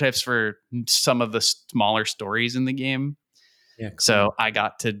developed prototypes for some of the smaller stories in the game. Yeah, cool. So I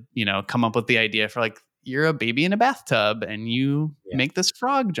got to, come up with the idea for like, you're a baby in a bathtub and you make this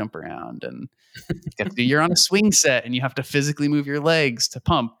frog jump around, and you're on a swing set and you have to physically move your legs to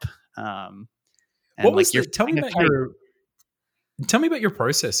pump. Tell me about your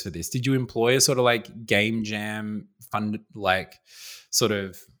process for this. Did you employ a sort of like game jam fund, like sort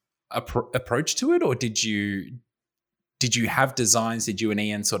of approach to it, or did you have designs? Did you and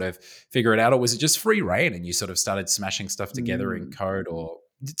Ian sort of figure it out, or was it just free reign and you sort of started smashing stuff together in code? Or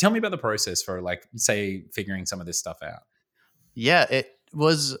tell me about the process for like, say, figuring some of this stuff out. Yeah, it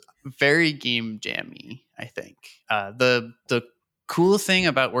was very game jammy, I think. The cool thing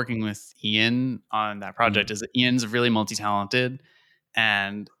about working with Ian on that project is that Ian's really multi-talented,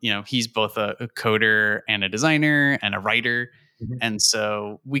 and he's both a coder and a designer and a writer. Mm-hmm. And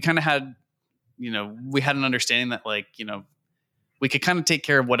so we kind of had, we had an understanding that like, we could kind of take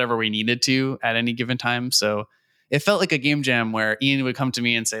care of whatever we needed to at any given time. So it felt like a game jam where Ian would come to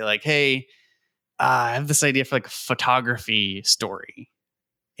me and say like, hey, I have this idea for like a photography story,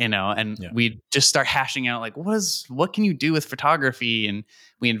 and we'd just start hashing out like, what can you do with photography? And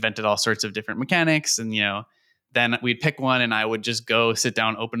we invented all sorts of different mechanics, and, then we'd pick one and I would just go sit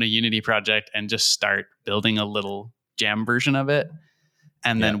down, open a Unity project and just start building a little jam version of it.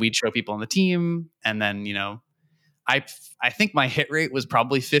 And then we'd show people on the team. And then, I think my hit rate was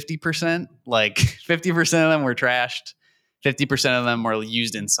probably 50%, like 50% of them were trashed. 50% of them were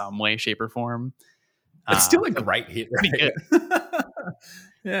used in some way, shape or form. It's still a great hit rate.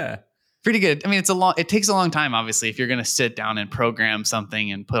 Yeah. Pretty good. I mean, it takes a long time, obviously, if you're going to sit down and program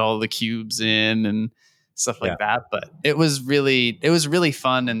something and put all the cubes in and stuff like that. But it was really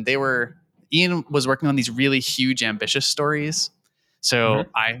fun. And Ian was working on these really huge, ambitious stories. So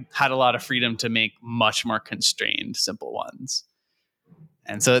I had a lot of freedom to make much more constrained, simple ones.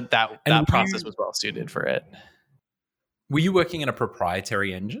 And so that process was well suited for it. Were you working in a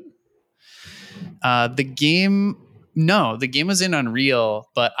proprietary engine? The game was in Unreal,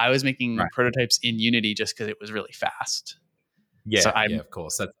 but I was making prototypes in Unity just because it was really fast. Yeah, so of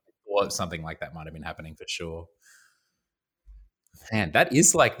course. Something like that might have been happening for sure. Man, that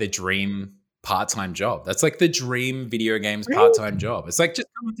is like the dream part-time job. That's like the dream video games part-time job. It's like just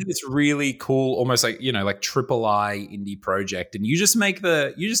come to this really cool, almost like, like AAA indie project, and you just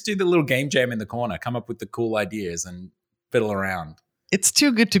do the little game jam in the corner, come up with the cool ideas and fiddle around. It's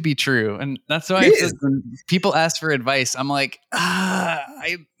too good to be true. And that's why when people ask for advice, I'm like,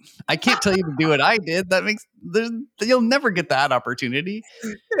 I can't tell you to do what I did. You'll never get that opportunity.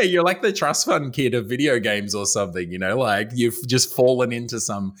 Yeah, you're like the trust fund kid of video games or something, like you've just fallen into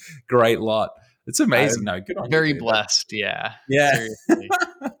some great lot. It's amazing. No, good on you. Very blessed. Yeah. Yeah.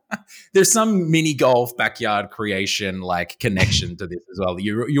 there's some mini golf backyard creation like connection to this as well.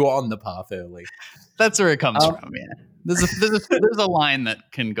 You're on the path early. That's where it comes from. Yeah, there's a line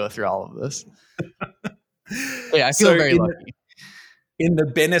that can go through all of this. Yeah, I feel very lucky. In the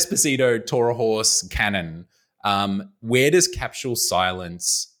Ben Esposito Toro Horse canon, where does Capsule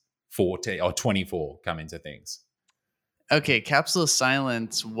Silence 14 or 24 come into things? Okay, Capsule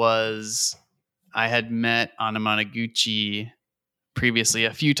Silence was, I had met Anamanaguchi previously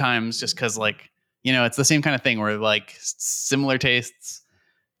a few times just because, like, you know, it's the same kind of thing where like similar tastes.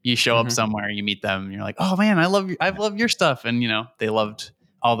 You show up somewhere, you meet them, and you're like, oh man, I love your stuff. And, you know, they loved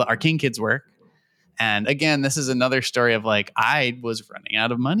all the Arcane Kids work. And again, this is another story of like, I was running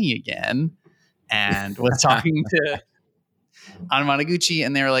out of money again and was talking to Anamanaguchi,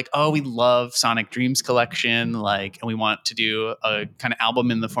 and they were like, oh, we love Sonic Dreams Collection, like, and we want to do a kind of album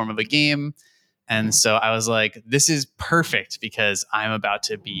in the form of a game. And so I was like, this is perfect because I'm about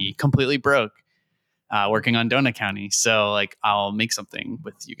to be completely broke working on Donut County. So like, I'll make something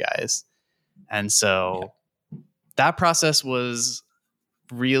with you guys. And so that process was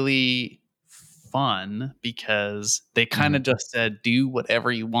really fun because they kind of just said, do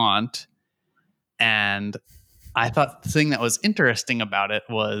whatever you want. And I thought the thing that was interesting about it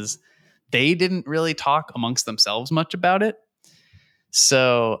was they didn't really talk amongst themselves much about it.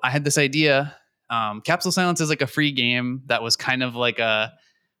 So I had this idea. Capsule Silence is like a free game that was kind of like a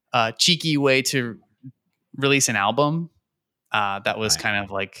cheeky way to release an album. That was kind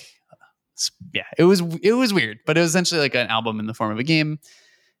of like, it was weird, but it was essentially like an album in the form of a game.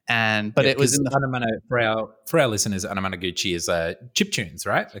 But it was in the for our listeners, Anamanaguchi is chiptunes,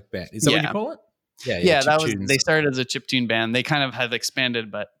 right? Like is that what you call it? Yeah, that was, they started as a chiptune band. They kind of have expanded,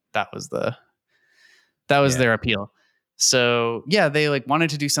 but that was their appeal. So yeah, they like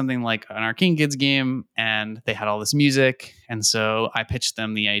wanted to do something like an Arcane Kids game, and they had all this music. And so I pitched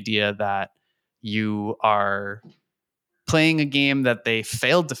them the idea that you are playing a game that they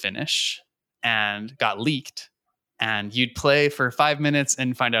failed to finish and got leaked, and you'd play for 5 minutes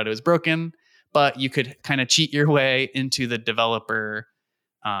and find out it was broken, but you could kind of cheat your way into the developer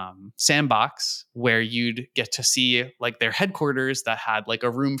sandbox where you'd get to see like their headquarters that had like a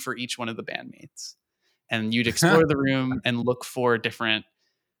room for each one of the bandmates, and you'd explore the room and look for different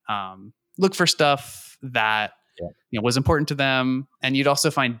look for stuff that was important to them. And you'd also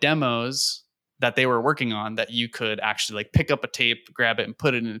find demos that they were working on that you could actually like pick up a tape, grab it, and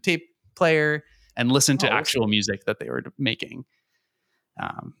put it in a tape player and listen to actual music that they were making.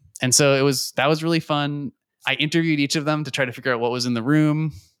 And so that was really fun. I interviewed each of them to try to figure out what was in the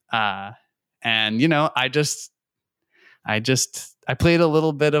room. And, you know, I played a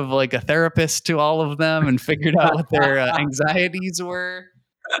little bit of like a therapist to all of them and figured out what their anxieties were.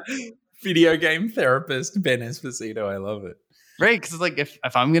 Video game therapist, Ben Esposito. I love it. Right. Cause like if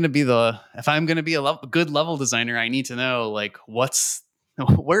I'm going to be a good level designer, I need to know like what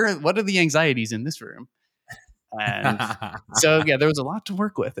are the anxieties in this room? And so, yeah, there was a lot to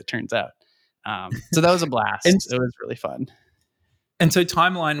work with, it turns out. So that was a blast. It was really fun. And so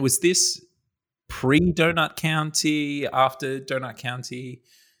timeline, was this pre-Donut County, after Donut County?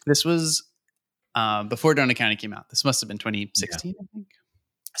 This was before Donut County came out. This must have been 2016, I think.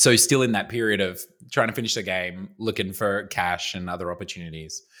 So still in that period of trying to finish the game, looking for cash and other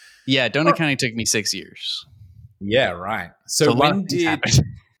opportunities. Yeah, Donut County took me 6 years. Yeah, right. So when did...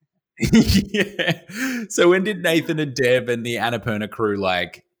 So when did Nathan and Deb and the Annapurna crew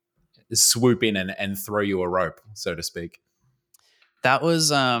like swoop in and throw you a rope, so to speak? That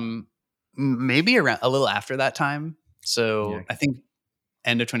was maybe around a little after that time. So I think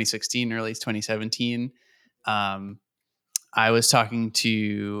end of 2016, early 2017. I was talking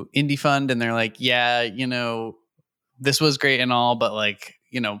to Indie Fund, and they're like, yeah, you know, this was great and all, but like,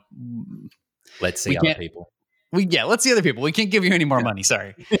 you know, let's see other people. Let's see other people. We can't give you any more money.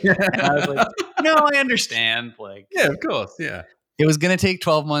 Sorry. And I was like, no, I understand. Like, yeah, of course. Yeah. It was going to take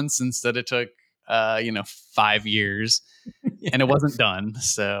 12 months instead it took, 5 years, and it wasn't done.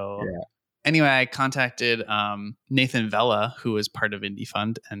 So anyway, I contacted Nathan Vella, who was part of Indie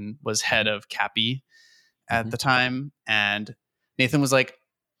Fund and was head of Cappy at the time. And Nathan was like,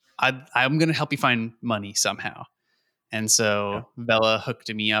 I'm going to help you find money somehow. And so Vella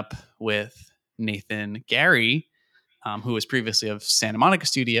hooked me up with Nathan Gary, who was previously of Santa Monica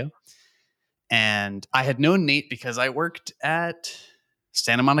Studio. And I had known Nate because I worked at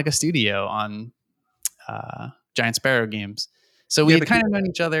Santa Monica Studio on Giant Sparrow games. So we had kind of known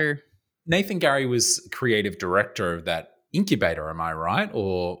each other. Nathan Gary was creative director of that incubator, am I right?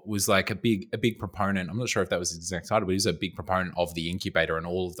 Or was like a big proponent. I'm not sure if that was his exact title, but he was a big proponent of the incubator and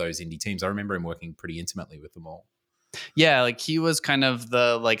all of those indie teams. I remember him working pretty intimately with them all. Yeah, like he was kind of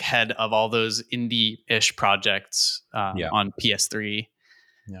the like head of all those indie-ish projects on PS3.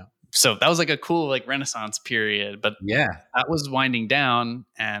 Yeah. So that was like a cool like Renaissance period, but that was winding down.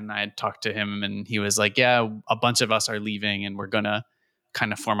 And I talked to him, and he was like, "Yeah, a bunch of us are leaving, and we're gonna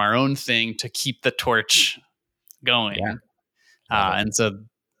kind of form our own thing to keep the torch going." Yeah. And so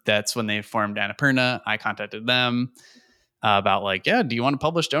that's when they formed Annapurna. I contacted them about like, "Yeah, do you want to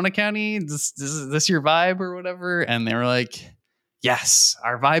publish Donut County? Is this your vibe or whatever?" And they were like, "Yes,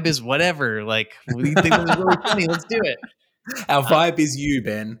 our vibe is whatever. Like, we think this is really funny. Let's do it." Our vibe is you,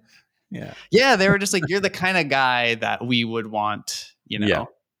 Ben. Yeah. They were just like, "You're the kind of guy that we would want,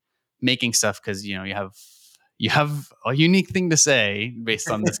 making stuff because you have a unique thing to say based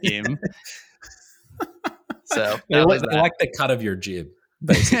on this game." So I like the cut of your jib,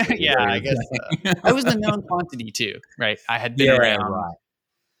 basically. Yeah, I guess I was the known quantity too, right? I had been around. Right.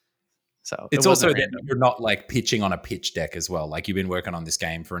 So it's also that you're not like pitching on a pitch deck as well. Like you've been working on this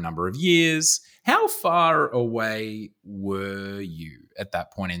game for a number of years. How far away were you at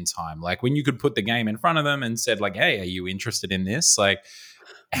that point in time? Like when you could put the game in front of them and said like, "Hey, are you interested in this?" Like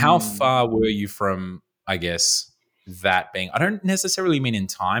how far were you from, I guess, that being, I don't necessarily mean in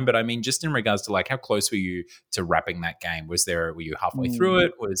time, but I mean just in regards to like how close were you to wrapping that game? Were you halfway through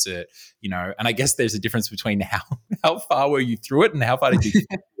it? Was it, and I guess there's a difference between how far were you through it and how far did you think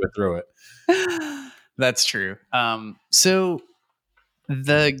you were through it? That's true. So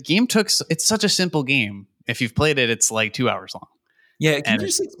the game it's such a simple game. If you've played it, it's like 2 hours long. Yeah. Can you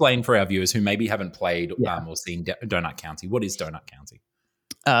just explain for our viewers who maybe haven't played or seen Donut County? What is Donut County?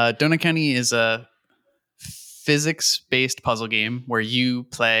 Donut County is a physics-based puzzle game where you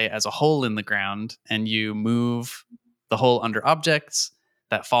play as a hole in the ground and you move the hole under objects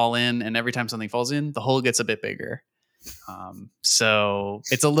that fall in, and every time something falls in, the hole gets a bit bigger. So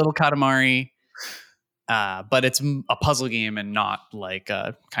it's a little Katamari, but it's a puzzle game and not like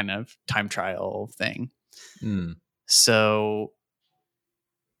a kind of time trial thing. So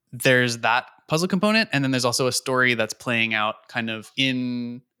there's that puzzle component, and then there's also a story that's playing out kind of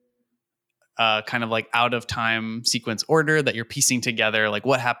in kind of like out of time sequence order that you're piecing together, like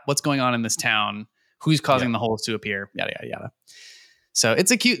what's going on in this town, who's causing the holes to appear, yada yada yada. So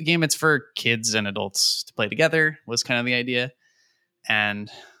it's a cute game. It's for kids and adults to play together, was kind of the idea. And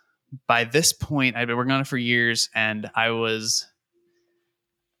by this point, I'd been working on it for years, and the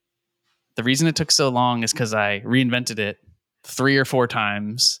reason it took so long is because I reinvented it 3 or 4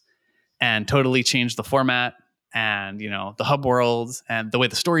 times and totally changed the format and the hub world and the way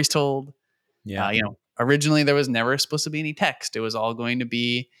the story's told. Yeah. Originally there was never supposed to be any text. It was all going to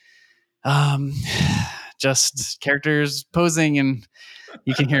be just characters posing, and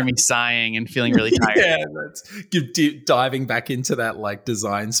you can hear me sighing and feeling really tired. Yeah, that's diving back into that like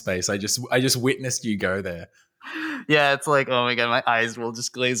design space. I just witnessed you go there. Yeah, it's like, oh my God, my eyes will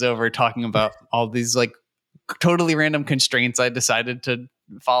just glaze over talking about all these like totally random constraints I decided to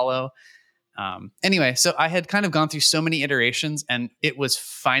follow. Anyway, so I had kind of gone through so many iterations and it was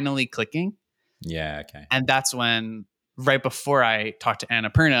finally clicking. Yeah, okay. And that's when, right before I talked to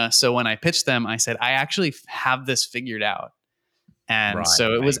Annapurna, so when I pitched them, I said, I actually have this figured out. And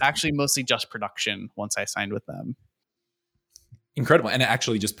so it was actually mostly just production once I signed with them. Incredible. And it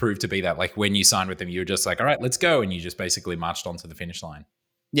actually just proved to be that, like when you signed with them, you were just like, all right, let's go. And you just basically marched on to the finish line.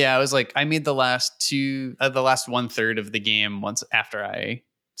 Yeah, I was like, I made the last 1/3 of the game once after I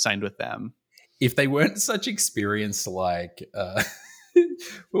signed with them. If they weren't such experienced, like,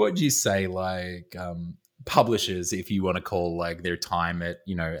 what would you say, like publishers, if you want to call like their time at,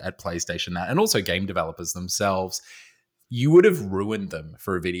 at PlayStation that, and also game developers themselves, you would have ruined them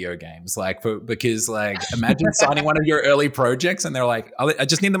for video games. Because imagine signing one of your early projects and they're like, I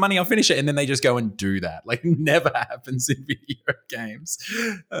just need the money, I'll finish it. And then they just go and do that. Like never happens in video games.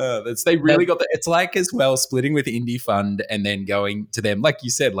 It's like as well splitting with Indie Fund and then going to them, like you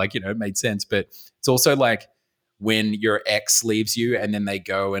said, it made sense. But it's also like when your ex leaves you and then they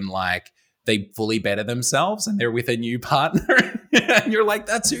go and they fully better themselves and they're with a new partner and you're like,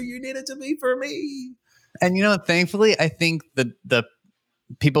 that's who you needed to be for me. And, thankfully, I think the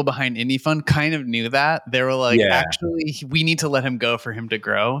people behind Indie Fund kind of knew that. They were like, actually, we need to let him go for him to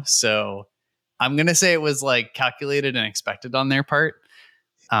grow. So I'm going to say it was calculated and expected on their part.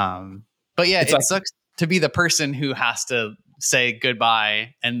 But yeah, it sucks to be the person who has to say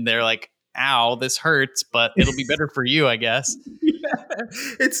goodbye. And they're like, ow, this hurts, but it'll be better for you, I guess. Yeah.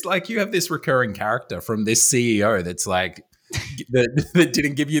 It's like you have this recurring character from this CEO that's like, that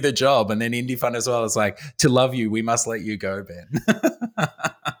didn't give you the job, and then Indie Fund as well is like, to love you we must let you go, Ben.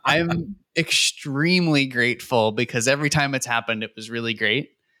 I'm extremely grateful because every time it's happened it was really great.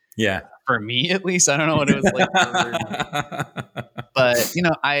 Yeah. For me, at least. I don't know what it was like for everybody. But,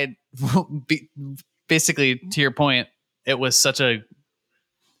 I basically, to your point, it was such a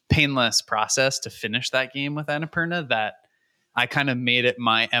painless process to finish that game with Annapurna that I kind of made it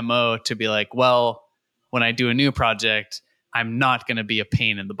my MO to be like, well, when I do a new project, I'm not going to be a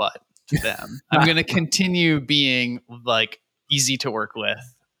pain in the butt to them. I'm going to continue being like easy to work with.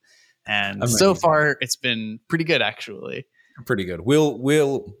 And Amazing. So far it's been pretty good, actually. Pretty good.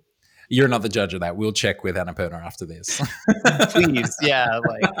 You're not the judge of that. We'll check with Annapurna after this. Please. Yeah.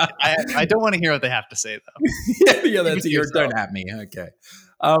 Like I don't want to hear what they have to say though. yeah, that's your don't at me. Okay.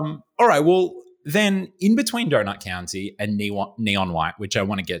 All right. Well, then in between Donut County and Neon White, which I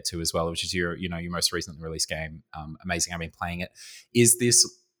want to get to as well, which is your most recently released game. Amazing. I've been playing it. Is this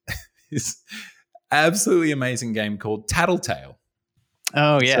absolutely amazing game called Tattletale.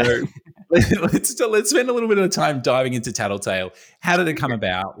 Oh yeah. So let's spend a little bit of time diving into Tattletale. How did it come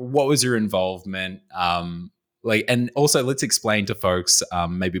about? What was your involvement? And also let's explain to folks,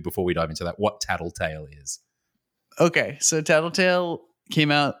 maybe before we dive into that, what Tattletale is. Okay, so Tattletale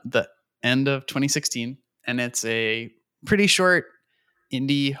came out the end of 2016, and it's a pretty short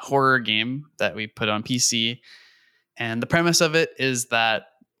indie horror game that we put on PC. And the premise of it is that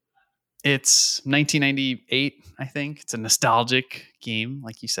it's 1998, I think. It's a nostalgic game,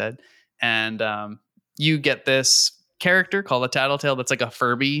 like you said. And you get this character called a Tattletale that's like a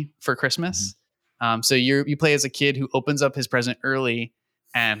Furby for Christmas. Mm-hmm. So you play as a kid who opens up his present early,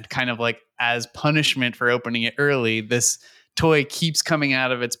 and kind of like as punishment for opening it early, this toy keeps coming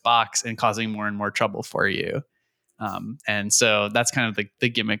out of its box and causing more and more trouble for you. And so that's kind of the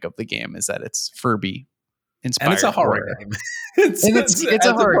gimmick of the game, is that it's Furby inspired. And it's a horror game. it's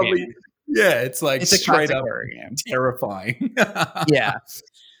a horror game. Yeah, it's like it's straight up horror game. Terrifying. Yeah.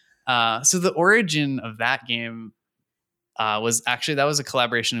 So the origin of that game was a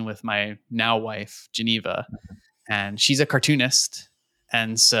collaboration with my now wife, Geneva, and she's a cartoonist.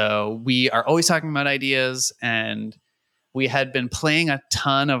 And so we are always talking about ideas, and we had been playing a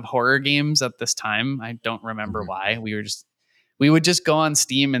ton of horror games at this time. I don't remember why. We would just go on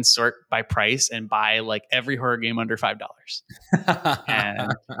Steam and sort by price and buy like every horror game under $5.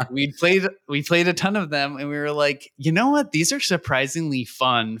 And we played a ton of them, and we were like, you know what? These are surprisingly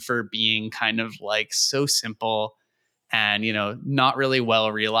fun for being kind of like so simple and, not really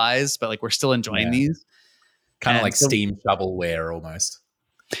well realized, but like we're still enjoying these. Kind of like Steam shovelware almost.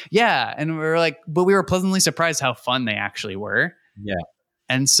 Yeah. And we were like, but we were pleasantly surprised how fun they actually were. Yeah.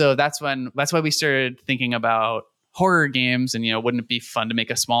 And so that's why we started thinking about horror games, and wouldn't it be fun to make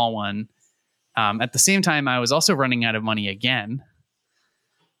a small one? At the same time, I was also running out of money again,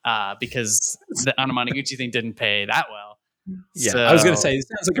 because the Anamanaguchi thing didn't pay that well. Yeah, so, I was going to say, it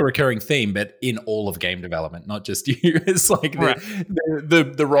sounds like a recurring theme, but in all of game development, not just you. It's like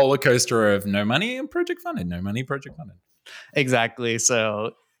the roller coaster of no money and project funded, no money, project funded. Exactly.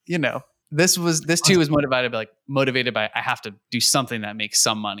 So this too was motivated by I have to do something that makes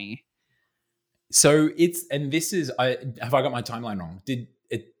some money. So have I got my timeline wrong? Did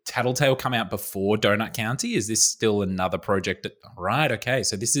Tattletale come out before Donut County? Is this still another project? Right. Okay.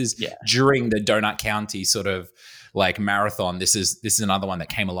 So this is during the Donut County sort of like marathon. This is another one that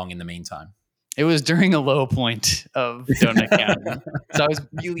came along in the meantime. It was during a low point of Donut County. So I was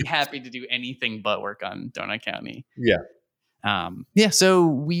really happy to do anything but work on Donut County. Yeah. So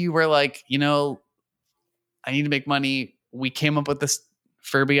we were like, I need to make money. We came up with this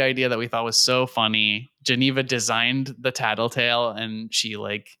Furby idea that we thought was so funny. Geneva designed the Tattletale, and she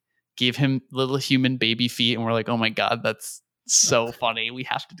like gave him little human baby feet, and we're like, oh my God, that's so funny. We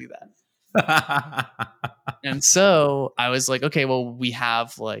have to do that. And so I was like, okay, well, we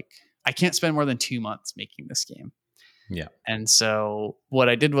have I can't spend more than 2 months making this game. Yeah. And so what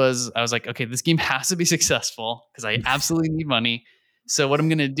I did was I was like, okay, this game has to be successful because I absolutely need money. So what I'm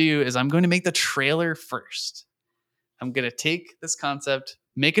going to do is I'm going to make the trailer first. I'm going to take this concept,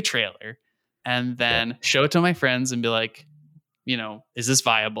 make a trailer, and then show it to my friends and be like, is this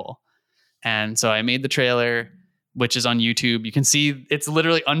viable? And so I made the trailer, which is on YouTube. You can see it's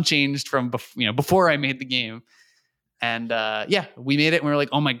literally unchanged from before I made the game. And we made it, and we were like,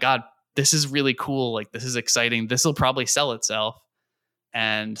 oh my God, this is really cool. Like, this is exciting. This will probably sell itself.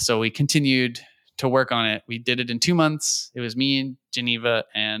 And so we continued to work on it. We did it in 2 months. It was me and Geneva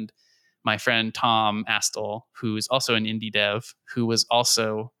and my friend Tom Astle, who is also an indie dev, who was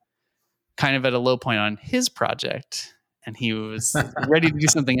also kind of at a low point on his project, and he was ready to do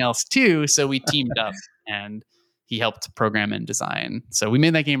something else too. So we teamed up, and he helped program and design. So we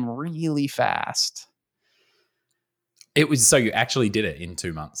made that game really fast. So you actually did it in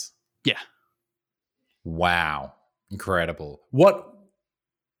 2 months? Yeah. Wow. Incredible.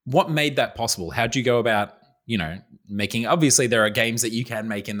 what made that possible? How'd you go about, making, obviously there are games that you can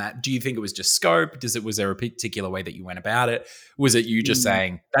make in that. Do you think it was just scope? Was there a particular way that you went about it? Was it you just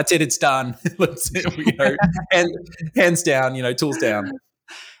saying, that's it, it's done. Let's, hands down, tools down.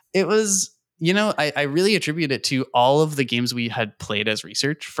 It was, I really attribute it to all of the games we had played as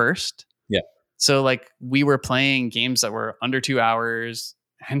research first. Yeah. So like we were playing games that were under 2 hours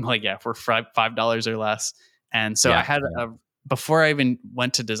and for $5 or less. And so I had before I even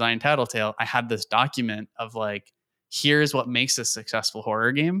went to design Tattletale, I had this document of like, here's what makes a successful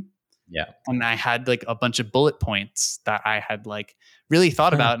horror game. Yeah. And I had like a bunch of bullet points that I had like really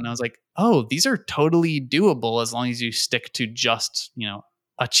thought about. And I was like, oh, these are totally doable as long as you stick to just,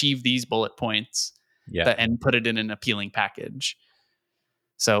 achieve these bullet points and put it in an appealing package.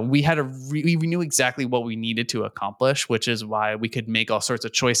 So we had we knew exactly what we needed to accomplish, which is why we could make all sorts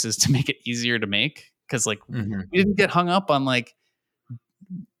of choices to make it easier to make. Because we didn't get hung up on like,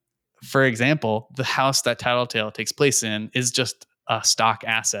 for example, the house that Tattletale takes place in is just a stock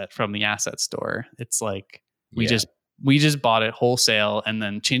asset from the asset store. It's like we just bought it wholesale and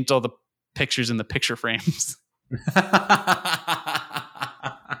then changed all the pictures in the picture frames.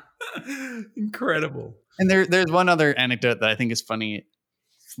 Incredible. And there's one other anecdote that I think is funny,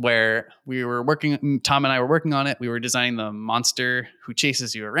 where Tom and I were working on it. We were designing the monster who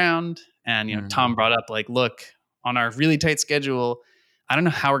chases you around. And, Tom brought up like, look, on our really tight schedule, I don't know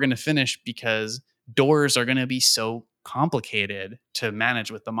how we're going to finish because doors are going to be so complicated to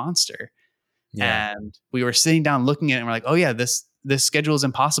manage with the monster. Yeah. And we were sitting down looking at it and we're like, oh yeah, this schedule is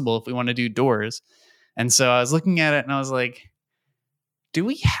impossible if we want to do doors. And so I was looking at it and I was like, do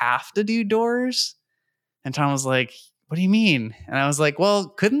we have to do doors? And Tom was like, what do you mean? And I was like, well,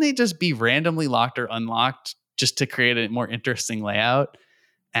 couldn't they just be randomly locked or unlocked just to create a more interesting layout?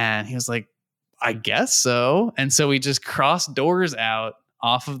 And he was like, I guess so. And so we just crossed doors out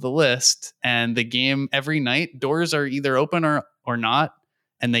off of the list, and the game every night, doors are either open or not,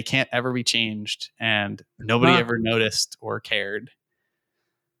 and they can't ever be changed. And nobody ever noticed or cared.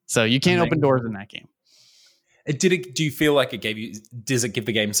 So you can't open doors in that game. Do you feel like does it give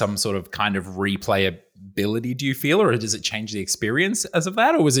the game some sort of kind of replayability, do you feel, or does it change the experience as of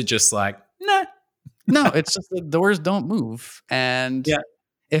that? Or was it just like, nah? No, it's just the doors don't move. And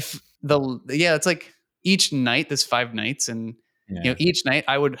it's like each night, there's 5 nights, and each night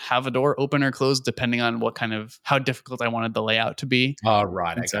I would have a door open or close depending on how difficult I wanted the layout to be. Oh,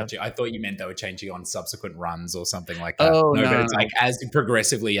 right. I got you. I thought you meant they were changing on subsequent runs or something like that. Oh, no. But it's like as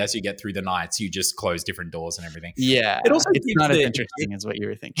progressively as you get through the nights, you just close different doors and everything. Yeah. It's not as interesting as what you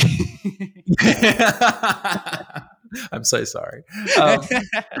were thinking. I'm so sorry.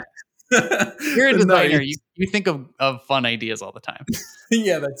 You're a designer. You think of fun ideas all the time.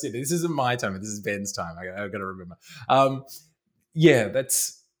 Yeah, that's it. This isn't my time. This is Ben's time. I got to remember.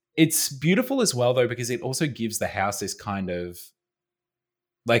 It's beautiful as well, though, because it also gives the house this kind of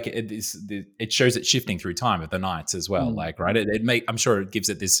like it shows it shifting through time of the nights as well. Like, right. I'm sure it gives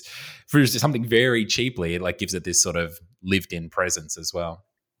it this, for something very cheaply, it like gives it this sort of lived in presence as well.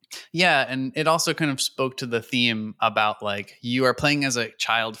 Yeah, and it also kind of spoke to the theme about like you are playing as a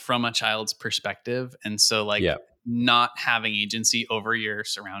child from a child's perspective, and so like not having agency over your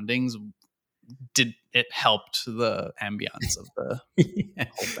surroundings it helped the ambience of the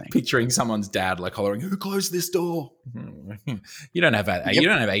whole thing. Picturing someone's dad like hollering, "Who closed this door?" You don't have you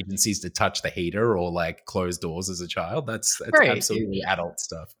don't have agencies to touch the heater or like close doors as a child. That's right. Absolutely adult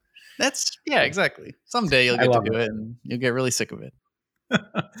stuff. That's exactly. Someday you'll get to do it and you'll get really sick of it.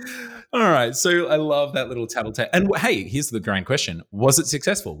 All right, so I love that little tattletale. And hey, here's the grand question: was it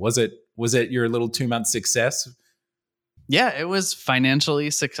successful? Was it your little 2-month success? Yeah, it was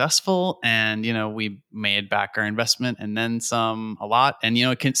financially successful, and we made back our investment and then some a lot. And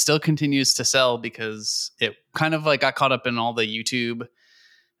it still continues to sell because it kind of like got caught up in all the YouTube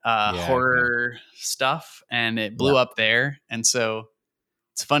horror stuff, and it blew up there. And so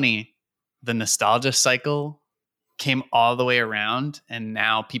it's funny, the nostalgia cycle came all the way around, and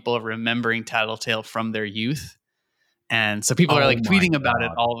now people are remembering Tattletale from their youth, and so people are like tweeting about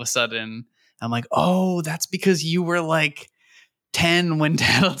it all of a sudden. I'm like, oh, that's because you were like 10 when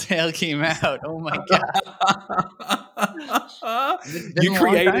Tattletale came out. Oh my god! You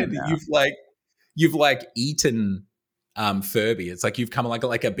created. You've eaten Furby. It's like you've come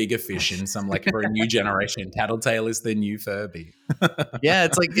like a bigger fish in some like for a new generation. Tattletale is the new Furby. Yeah,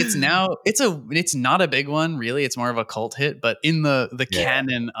 it's like it's not a big one really. It's more of a cult hit, but in the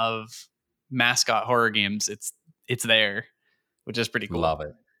canon of mascot horror games, it's there, which is pretty cool. Love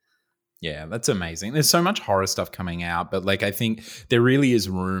it. Yeah, that's amazing. There's so much horror stuff coming out, but like I think there really is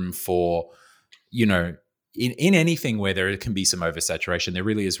room for, in anything where there can be some oversaturation, there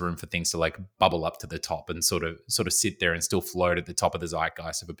really is room for things to like bubble up to the top and sort of sit there and still float at the top of the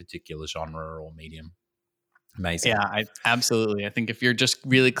zeitgeist of a particular genre or medium. Amazing. Yeah, absolutely. I think if you're just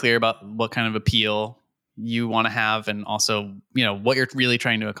really clear about what kind of appeal you want to have, and also, what you're really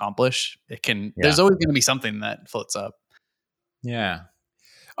trying to accomplish, there's always going to be something that floats up. Yeah.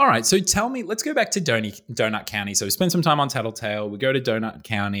 All right. So tell me, let's go back to Donut County. So we spend some time on Tattletale. We go to Donut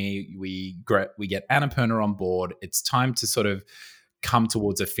County. We get Annapurna on board. It's time to sort of come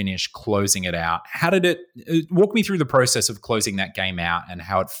towards a finish, closing it out. How did it walk me through the process of closing that game out and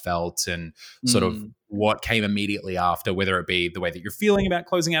how it felt, and sort of what came immediately after, whether it be the way that you're feeling about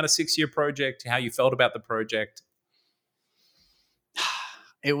closing out a 6-year project, how you felt about the project?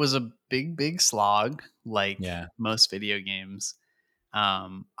 It was a big slog, like most video games.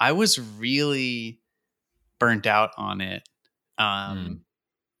 I was really burnt out on it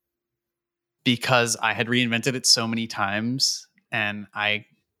because I had reinvented it so many times, and I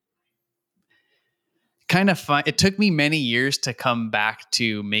it took me many years to come back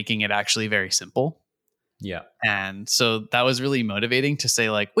to making it actually very simple. Yeah. And so that was really motivating to say,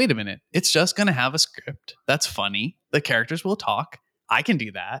 like, wait a minute, it's just going to have a script. That's funny. The characters will talk. I can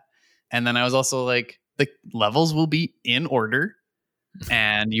do that. And then I was also like, the levels will be in order,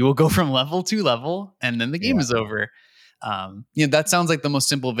 and you will go from level to level, and then the game is over. That sounds like the most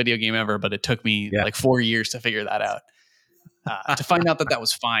simple video game ever, but it took me like 4 years to figure that out, to find out that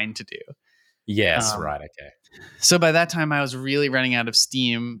was fine to do. Yes. Right. Okay. So by that time I was really running out of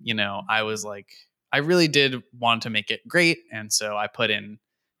steam. I was like, I really did want to make it great. And so I put in,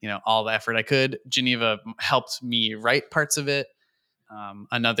 all the effort I could. Geneva helped me write parts of it.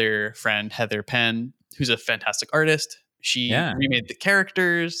 Another friend, Heather Penn, who's a fantastic artist, she remade the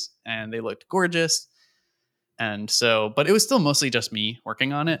characters and they looked gorgeous. And so, but it was still mostly just me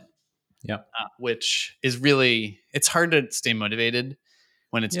working on it. Yeah. Which is really, it's hard to stay motivated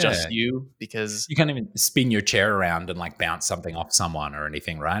when it's just you, because you can't even spin your chair around and like bounce something off someone or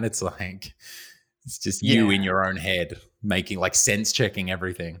anything, right? It's like, it's just you in your own head making like sense checking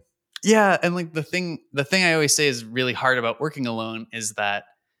everything. Yeah. And like the thing I always say is really hard about working alone is that,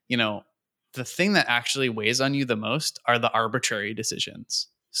 the thing that actually weighs on you the most are the arbitrary decisions.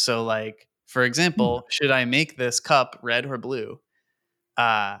 So like, for example, should I make this cup red or blue?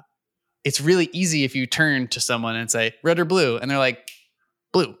 It's really easy if you turn to someone and say red or blue, and they're like,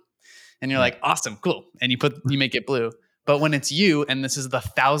 blue. And you're like, awesome, cool. And you make it blue. But when it's you, and this is the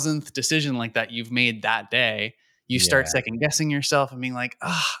 1,000th decision like that you've made that day, you start second guessing yourself and being like,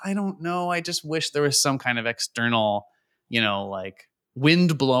 I don't know. I just wish there was some kind of external, like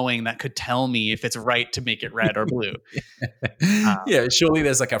wind blowing that could tell me if it's right to make it red or blue. Surely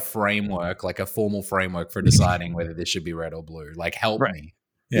there's like a framework, like a formal framework for deciding whether this should be red or blue. Like help me.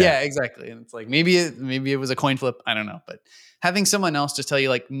 Yeah, exactly. And it's like, maybe it was a coin flip. I don't know. But having someone else just tell you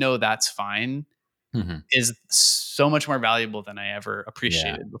like, no, that's fine, is so much more valuable than I ever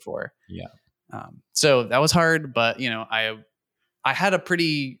appreciated before. Yeah. So that was hard, but I had a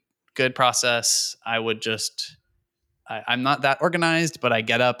pretty good process. I would I'm not that organized, but I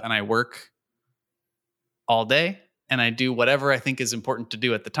get up and I work all day and I do whatever I think is important to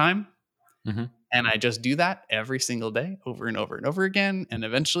do at the time. And I just do that every single day over and over and over again. And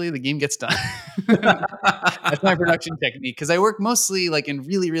eventually the game gets done. That's my production technique, because I work mostly like in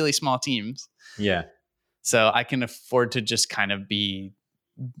really, really small teams. Yeah. So I can afford to just kind of be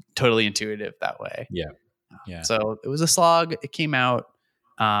totally intuitive that way. Yeah. So it was a slog. It came out.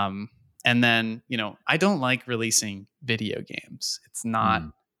 And then, I don't like releasing video games. It's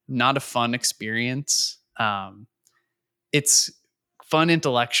not a fun experience. It's fun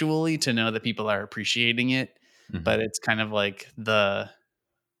intellectually to know that people are appreciating it, but it's kind of like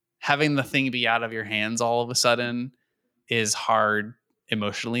having the thing be out of your hands all of a sudden is hard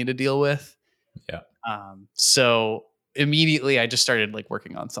emotionally to deal with. Yeah. So immediately I just started like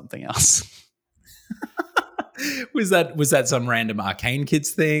working on something else. Was that some random Arcane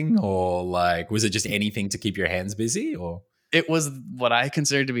Kids thing, or like was it just anything to keep your hands busy? Or it was what I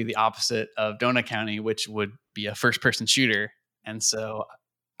considered to be the opposite of Donut County, which would be a first-person shooter. And so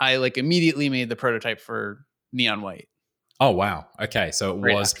I like immediately made the prototype for Neon White. Oh wow. Okay, so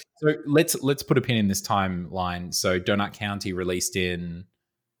it was. So let's put a pin in this timeline. So Donut County released in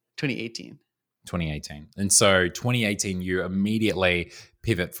 2018. And so 2018, you immediately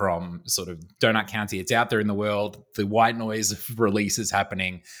pivot from sort of Donut County. It's out there in the world. The white noise of release is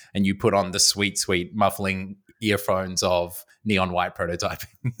happening, and you put on the sweet muffling earphones of Neon White prototyping.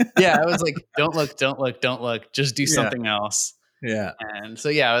 Yeah, I was like, don't look. Just do something else. Yeah. And so,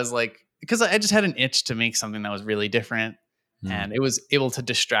 I was like, because I just had an itch to make something that was really different. And it was able to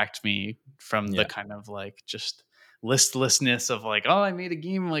distract me from the kind of like just listlessness of like, oh, I made a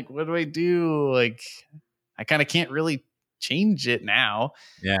game. Like, what do I do? Like, I kind of can't really change it now.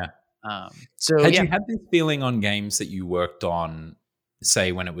 Yeah. So had you had this feeling on games that you worked on,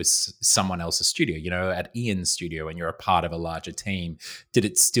 say when it was someone else's studio, you know, at Ian's studio and you're a part of a larger team, did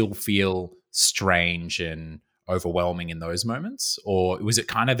it still feel strange and overwhelming in those moments? Or was it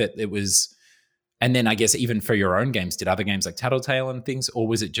kind of it was, and then I guess even for your own games, did other games like Tattletale and things, or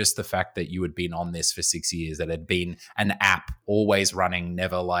was it just the fact that you had been on this for 6 years, that had been an app always running,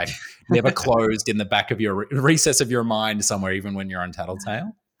 never closed in the back of your recess of your mind somewhere, even when you're on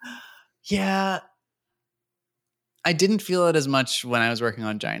Tattletale? Yeah. I didn't feel it as much when I was working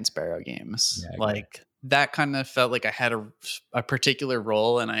on Giant Sparrow games. Yeah, okay. Like that kind of felt like I had a particular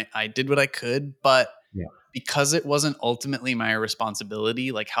role and I did what I could, but because it wasn't ultimately my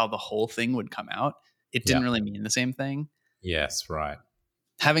responsibility, like how the whole thing would come out, it didn't really mean the same thing. Yes, right.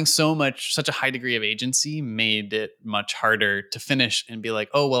 Having such a high degree of agency made it much harder to finish and be like,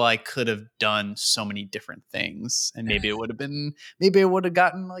 oh, well, I could have done so many different things. And maybe it would have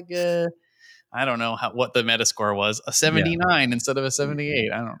gotten like I don't know what the Metascore was, a 79 instead of a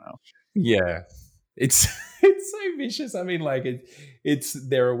 78. I don't know. Yeah. It's so vicious. I mean, like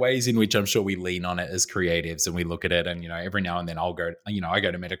there are ways in which I'm sure we lean on it as creatives and we look at it, and you know, every now and then I go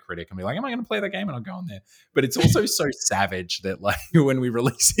to Metacritic and be like, am I going to play that game? And I'll go on there. But it's also so savage that like when we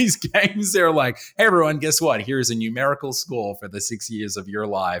release these games, they're like, hey everyone, guess what? Here's a numerical score for the 6 years of your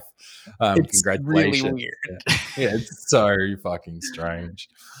life. It's Congratulations. really weird. Yeah, it's so fucking strange.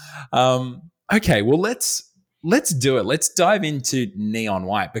 Okay, well let's do it. Let's dive into Neon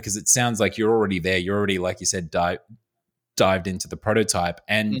White, because it sounds like you're already there. You're already, like you said, dived into the prototype.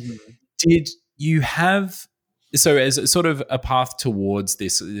 And did you have, so as sort of a path towards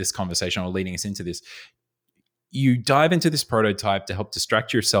this conversation, or leading us into this, you dive into this prototype to help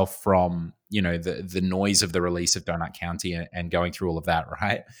distract yourself from, you know, the noise of the release of Donut County and going through all of that,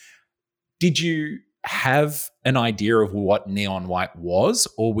 right? Did you have an idea of what Neon White was,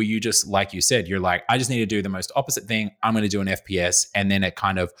 or were you just, like you said, you're like, I just need to do the most opposite thing, I'm going to do an FPS, and then it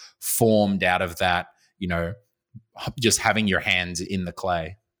kind of formed out of that, you know, just having your hands in the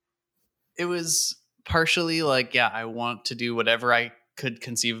clay? It was partially like, yeah, I want to do whatever I could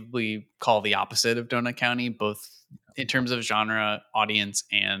conceivably call the opposite of Donut County, both in terms of genre, audience,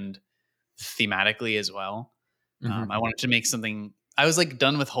 and thematically as well. I wanted to make something. I was like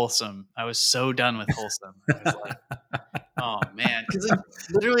done with Wholesome. I was so done with Wholesome. I was like, oh man. Because like,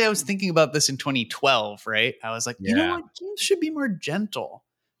 literally I was thinking about this in 2012, right? I was like, you know what? Games should be more gentle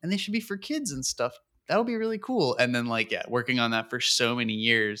and they should be for kids and stuff. That would be really cool. And then like, yeah, working on that for so many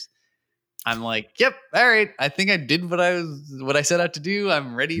years, I'm like, yep, all right. I think I did what I set out to do.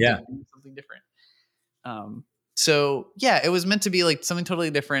 I'm ready to do something different. So yeah, it was meant to be like something totally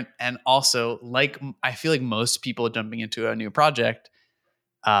different. And also, like, I feel like most people jumping into a new project,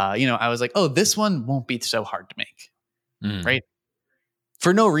 you know, I was like, oh, this one won't be so hard to make. Right.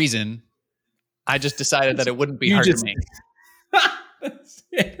 For no reason. I just decided that it wouldn't be hard to make. That's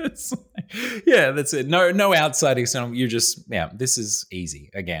it. No outside external. You just, this is easy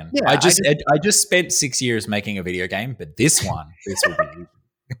again. Yeah, I just spent 6 years making a video game, but this will be easy.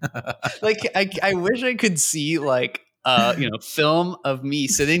 Like I wish I could see like you know, film of me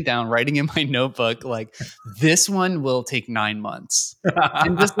sitting down writing in my notebook like, this one will take 9 months,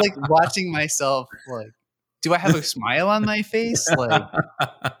 and just like watching myself like, do I have a smile on my face? Like,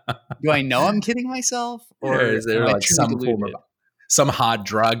 do I know I'm kidding myself, or is there like some hard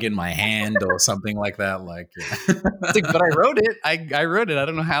drug in my hand or something like that? Like, it's like, but I wrote it. I wrote it. I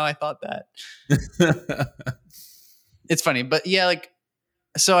don't know how I thought that. It's funny, but yeah, like.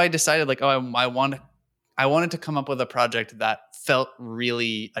 So I decided like, oh, I wanted to come up with a project that felt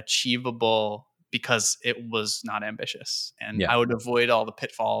really achievable because it was not ambitious, and I would avoid all the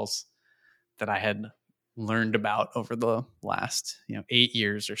pitfalls that I had learned about over the last, 8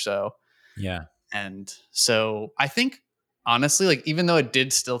 years or so. Yeah. And so I think honestly, like, even though it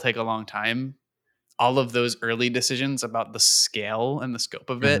did still take a long time, all of those early decisions about the scale and the scope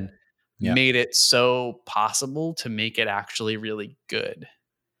of it made it so possible to make it actually really good.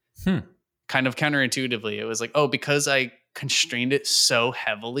 Kind of counterintuitively, it was like, oh, because I constrained it so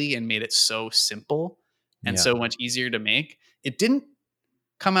heavily and made it so simple and so much easier to make, it didn't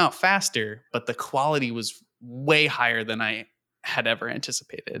come out faster, but the quality was way higher than I had ever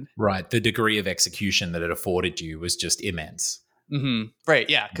anticipated. Right. The degree of execution that it afforded you was just immense. Right.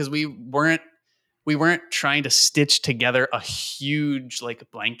 Yeah. Because we weren't trying to stitch together a huge like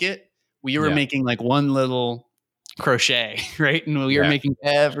blanket. We were making like one little crochet, right? And we were making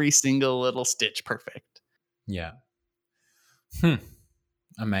every single little stitch perfect. Yeah.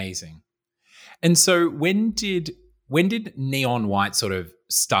 Amazing. And so when did Neon White sort of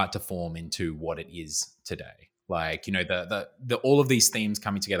start to form into what it is today? Like, you know, the all of these themes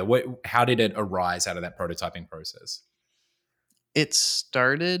coming together. How did it arise out of that prototyping process? It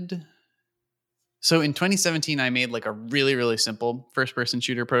started. So in 2017, I made like a really, really simple first person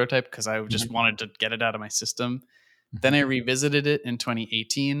shooter prototype because I just wanted to get it out of my system. Then I revisited it in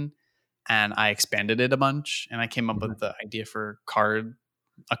 2018 and I expanded it a bunch, and I came up with the idea for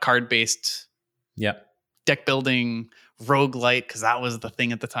a card based deck building roguelite, because that was the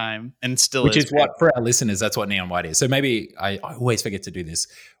thing at the time and still Which is. is what, for our listeners, that's what Neon White is. So maybe I always forget to do this.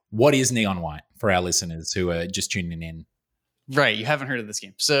 What is Neon White for our listeners who are just tuning in? Right. You haven't heard of this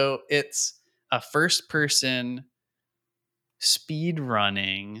game. So it's a first person speed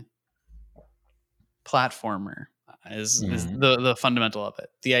running platformer is the fundamental of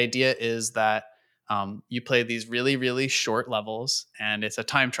it. The idea is that you play these really, really short levels, and it's a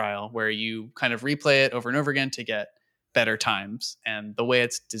time trial where you kind of replay it over and over again to get better times. And the way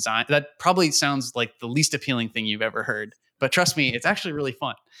it's designed, that probably sounds like the least appealing thing you've ever heard, but trust me, it's actually really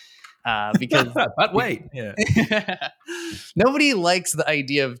fun. Because but wait, nobody likes the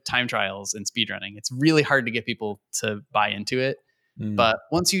idea of time trials and speedrunning. It's really hard to get people to buy into it. But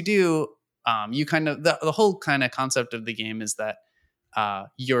once you do, you kind of the whole kind of concept of the game is that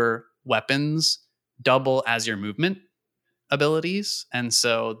your weapons double as your movement abilities, and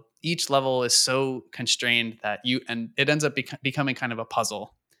so each level is so constrained that it ends up becoming kind of a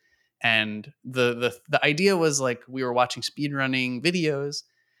puzzle. And the idea was, like, we were watching speedrunning videos,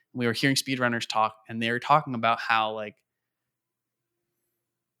 we were hearing speedrunners talk, and they were talking about how, like,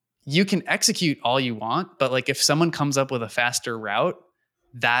 you can execute all you want, but like if someone comes up with a faster route,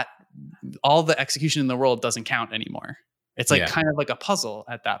 that all the execution in the world doesn't count anymore. It's like kind of like a puzzle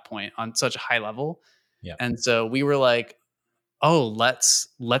at that point on such a high level. Yeah. And so we were like, oh, let's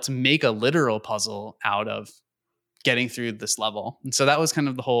make a literal puzzle out of getting through this level. And so that was kind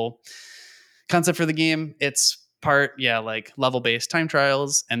of the whole concept for the game. It's part, like level-based time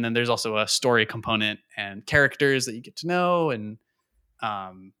trials. And then there's also a story component and characters that you get to know. And,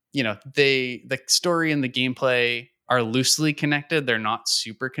 the story and the gameplay are loosely connected. They're not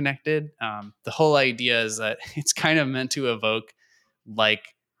super connected. The whole idea is that it's kind of meant to evoke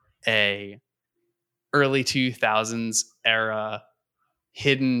like a early 2000s era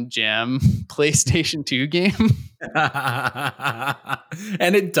hidden gem PlayStation 2 game.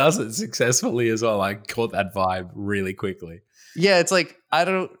 And it does it successfully as well. I caught that vibe really quickly. Yeah, it's like I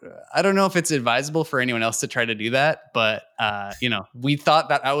don't know if it's advisable for anyone else to try to do that, but we thought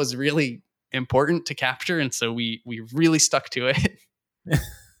that was really important to capture, and so we really stuck to it.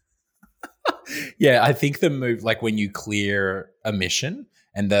 Yeah, I think the move, like when you clear a mission,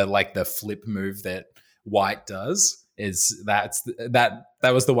 and the flip move that White does, is that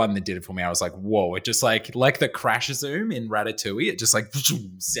was the one that did it for me. I was like, whoa, it just like the crash zoom in Ratatouille, it just like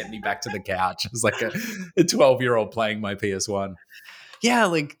sent me back to the couch. It was like a 12-year-old playing my PS1. Yeah,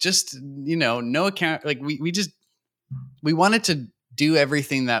 like just, no account. Like we wanted to do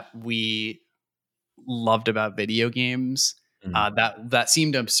everything that we loved about video games. That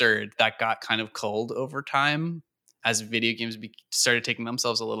seemed absurd. That got kind of cold over time as video games started taking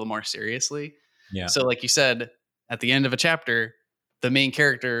themselves a little more seriously. Yeah. So like you said, at the end of a chapter, the main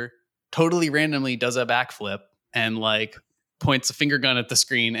character totally randomly does a backflip and like points a finger gun at the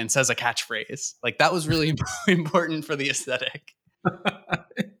screen and says a catchphrase. Like that was really important for the aesthetic.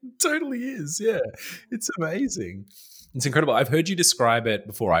 It totally is. Yeah. It's amazing. It's incredible. I've heard you describe it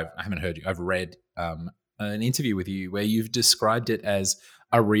before. I haven't heard you. I've read an interview with you where you've described it as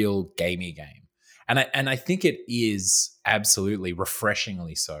a real gamey game. And I think it is absolutely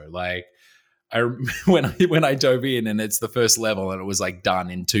refreshingly so. Like, when I dove in and it's the first level and it was like done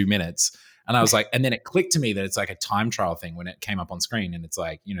in 2 minutes, and I was like, and then it clicked to me that it's like a time trial thing when it came up on screen, and it's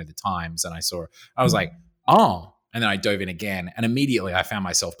like, the times, and I was like, oh, and then I dove in again, and immediately I found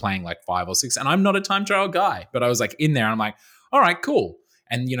myself playing like 5 or 6, and I'm not a time trial guy, but I was like in there and I'm like, all right, cool.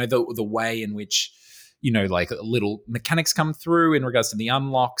 And the way in which like little mechanics come through in regards to the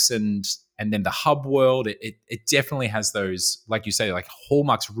unlocks and then the hub world, it definitely has those, like you say, like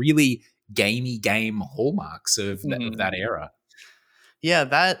hallmarks, really gamey game hallmarks of that era. Yeah,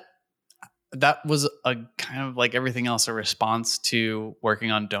 that was a kind of like everything else, a response to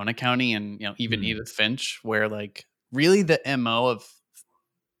working on Donut County and even Edith Finch, where like really the MO of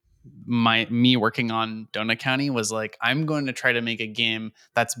me working on Donut County was like, I'm going to try to make a game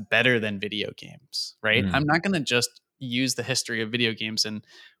that's better than video games, right? I'm not going to just use the history of video games and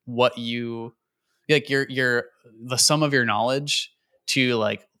what you like your the sum of your knowledge to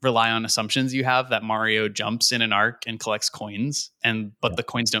like rely on assumptions you have that Mario jumps in an arc and collects coins, but the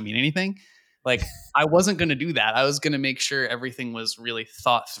coins don't mean anything. Like, I wasn't going to do that. I was going to make sure everything was really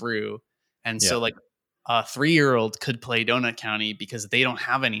thought through. And so like a 3-year-old could play Donut County because they don't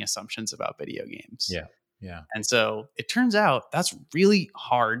have any assumptions about video games. Yeah. Yeah. And so it turns out that's really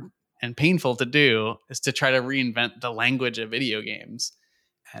hard and painful to do, is to try to reinvent the language of video games.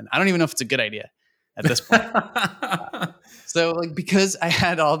 And I don't even know if it's a good idea at this point. So like, because I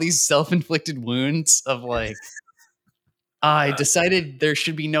had all these self-inflicted wounds of like, I decided there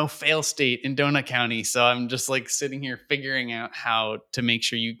should be no fail state in Donut County. So I'm just like sitting here figuring out how to make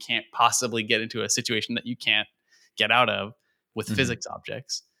sure you can't possibly get into a situation that you can't get out of with physics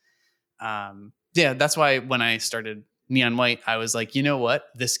objects. Yeah, that's why when I started Neon White, I was like, you know what?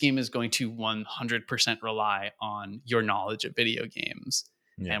 This game is going to 100% rely on your knowledge of video games.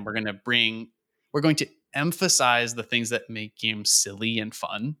 Yeah. And we're going to emphasize the things that make games silly and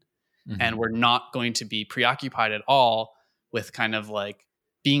fun. And we're not going to be preoccupied at all with kind of like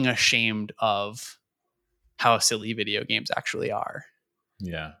being ashamed of how silly video games actually are.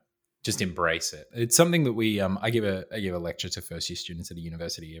 Yeah. Just embrace it. It's something that we, I give a lecture to first year students at a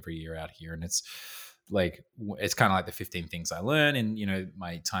university every year out here. And it's kind of like the 15 things I learn in,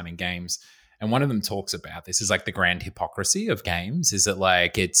 my time in games. And one of them talks about this is like the grand hypocrisy of games, is that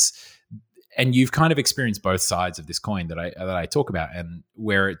like and you've kind of experienced both sides of this coin that I talk about, and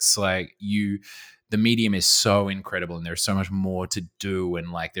where it's like the medium is so incredible and there's so much more to do,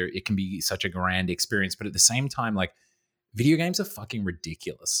 and like it can be such a grand experience, but at the same time, like video games are fucking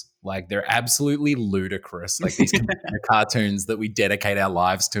ridiculous. Like they're absolutely ludicrous. Like these cartoons that we dedicate our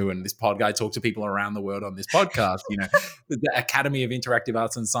lives to, and this I talk to people around the world on this podcast. The Academy of Interactive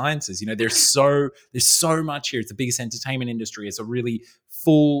Arts and Sciences. There's so much here. It's the biggest entertainment industry. It's a really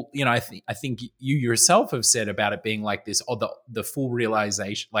full. I think you yourself have said about it being like this, or the full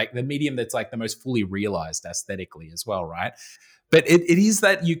realization, like the medium that's like the most fully realized aesthetically as well, right? But it is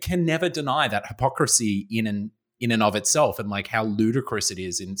that you can never deny that hypocrisy in and of itself, and like how ludicrous it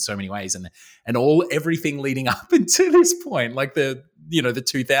is in so many ways, and everything leading up into this point, like the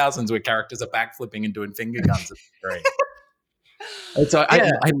 2000s where characters are backflipping and doing finger guns at the screen. And so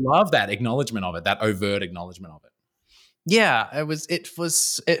I love that acknowledgement of it, that overt acknowledgement of it. Yeah,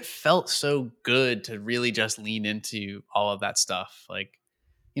 it felt so good to really just lean into all of that stuff. Like,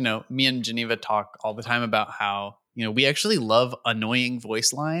 me and Geneva talk all the time about how, we actually love annoying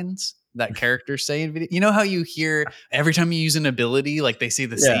voice lines that characters say in video. You know how you hear every time you use an ability, like they say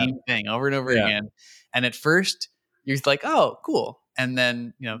the same thing over and over again. And at first you're like, oh, cool. And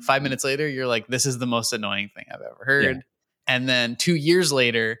then, 5 minutes later, you're like, this is the most annoying thing I've ever heard. Yeah. And then 2 years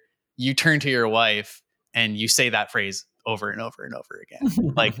later, you turn to your wife and you say that phrase over and over and over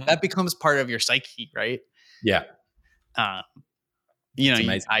again. Like that becomes part of your psyche, right? Yeah. I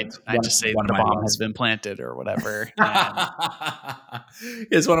just say the bomb has been planted or whatever.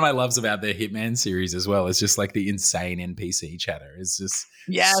 It's one of my loves about the Hitman series as well. It's just like the insane NPC chatter. It's just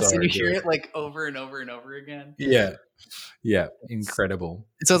and you hear it like over and over and over again. Yeah, incredible.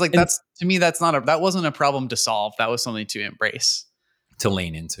 So it's like that wasn't a problem to solve. That was something to embrace, to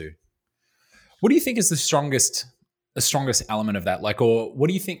lean into. What do you think is the strongest element of that? Like, or what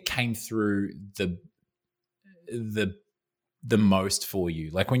do you think came through the most for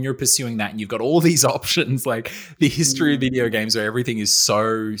you, like when you're pursuing that and you've got all these options, like the history of video games where everything is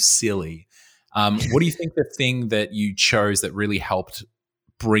so silly? What do you think the thing that you chose that really helped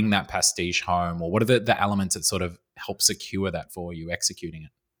bring that pastiche home, or what are the elements that sort of help secure that for you executing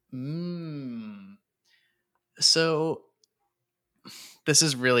it? So this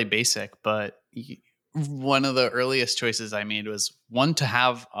is really basic, but one of the earliest choices I made was, one, to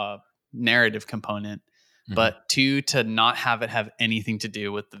have a narrative component, but 2, to not have it have anything to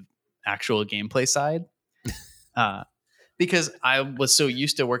do with the actual gameplay side. Because I was so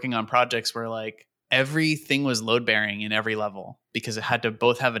used to working on projects where like everything was load bearing in every level, because it had to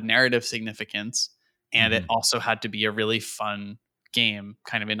both have a narrative significance and it also had to be a really fun game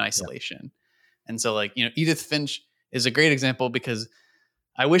kind of in isolation. Yeah. And so like, Edith Finch is a great example, because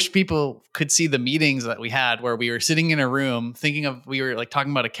I wish people could see the meetings that we had where we were sitting in a room we were like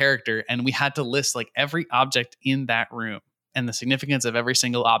talking about a character, and we had to list like every object in that room and the significance of every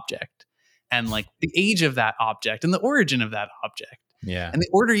single object, and like the age of that object and the origin of that object. Yeah. And the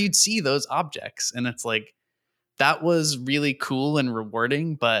order you'd see those objects. And it's like, that was really cool and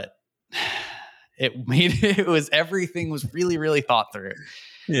rewarding, but everything was really, really thought through.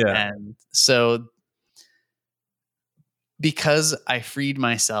 Yeah. And so, because I freed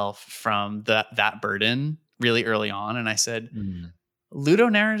myself from that burden really early on, and I said,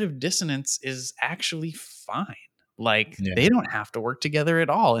 ludonarrative dissonance is actually fine. Like they don't have to work together at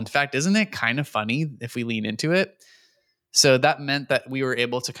all. In fact, isn't it kind of funny if we lean into it? So that meant that we were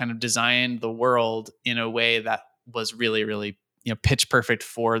able to kind of design the world in a way that was really, really, pitch perfect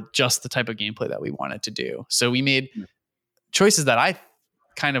for just the type of gameplay that we wanted to do. So we made choices that I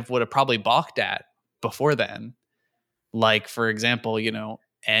kind of would have probably balked at before then. Like, for example,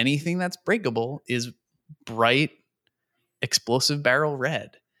 anything that's breakable is bright, explosive barrel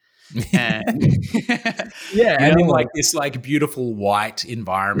red. And yeah, and in like this like beautiful white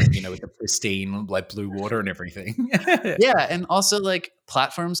environment, with the pristine like blue water and everything. Yeah, and also like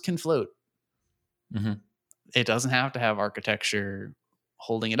platforms can float. Mm-hmm. It doesn't have to have architecture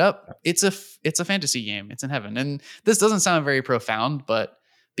holding it up. It's a fantasy game. It's in heaven. And this doesn't sound very profound, but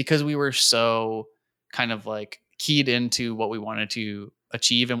because we were so kind of like keyed into what we wanted to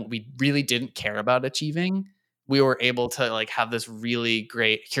achieve and what we really didn't care about achieving, we were able to like have this really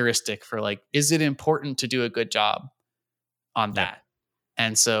great heuristic for like, is it important to do a good job on that?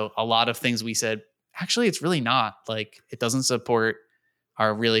 And so a lot of things we said, actually, it's really not. Like, it doesn't support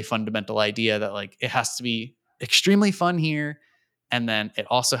our really fundamental idea that like it has to be extremely fun here. And then it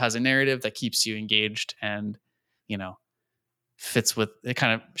also has a narrative that keeps you engaged and, fits with, it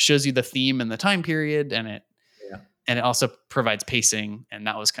kind of shows you the theme and the time period, and it also provides pacing. And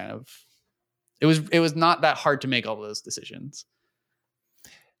that was kind of, it was not that hard to make all those decisions.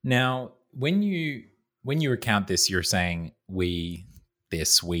 Now, when you recount this, you're saying we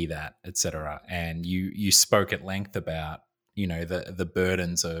this, we that, etc. And you spoke at length about the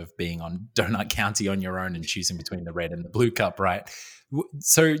burdens of being on Donut County on your own and choosing between the red and the blue cup, right?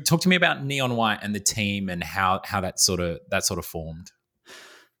 So talk to me about Neon White and the team and how that sort of formed.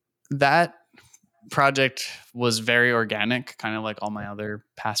 That project was very organic, kind of like all my other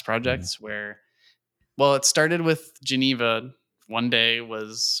past projects, where, well, it started with Geneva. One day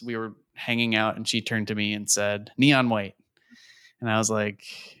we were hanging out and she turned to me and said, Neon White. And I was like,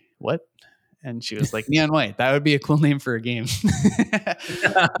 what? And she was like, Neon White, that would be a cool name for a game.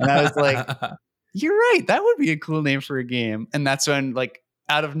 And I was like, you're right. That would be a cool name for a game. And that's when, like,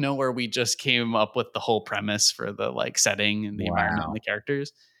 out of nowhere, we just came up with the whole premise for the like setting and the environment and the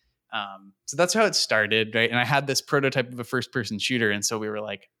characters. So that's how it started, right? And I had this prototype of a first-person shooter, and so we were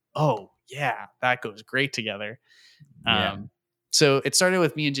like, "Oh yeah, that goes great together." So it started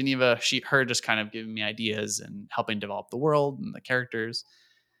with me and Geneva. Her just kind of giving me ideas and helping develop the world and the characters,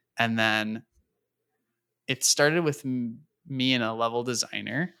 and then it started with me and a level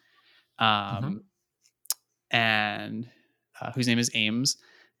designer, and whose name is Ames,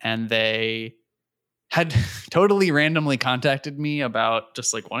 and they had totally randomly contacted me about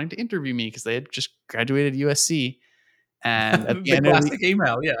just like wanting to interview me because they had just graduated USC. And at the end classic of the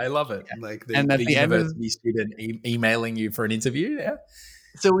email, I love it. Yeah. Like the university student emailing you for an interview. Yeah.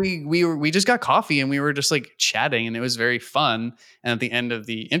 So we just got coffee and we were just like chatting, and it was very fun. And at the end of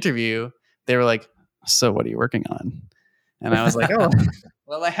the interview, they were like, "So what are you working on?" And I was like, "Oh,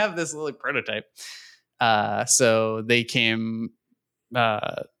 well, I have this little prototype." So they came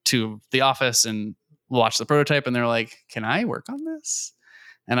to the office and watched the prototype, and they're like, "Can I work on this?"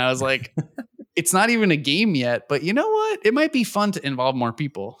 And I was like, "It's not even a game yet, but you know what? It might be fun to involve more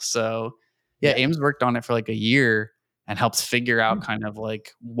people." So yeah, Ames worked on it for like a year and helped figure out kind of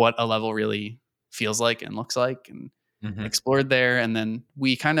like what a level really feels like and looks like, and explored there. And then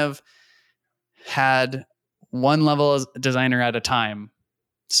we kind of had one level designer at a time.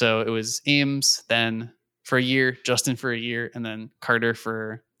 So it was Ames, then for a year, Justin for a year, and then Carter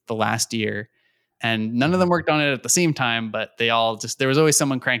for the last year. And none of them worked on it at the same time, but they all there was always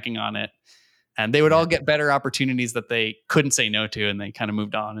someone cranking on it, and they would all get better opportunities that they couldn't say no to. And they kind of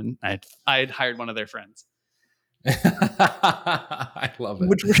moved on, and I'd hired one of their friends. I love it.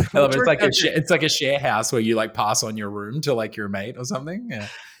 It's like a share house where you like pass on your room to like your mate or something. Yeah.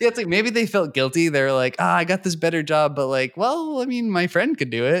 It's like maybe they felt guilty. They're like, I got this better job, but like, well, I mean, my friend could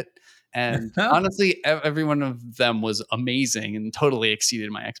do it. And honestly, every one of them was amazing and totally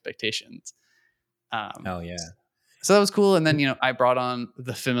exceeded my expectations. Hell yeah. So that was cool. And then, I brought on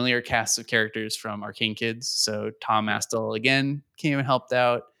the familiar cast of characters from Arcane Kids. So Tom Astle again came and helped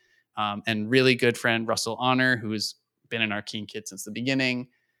out. And really good friend Russell Honor, who's been in Arcane Kids since the beginning.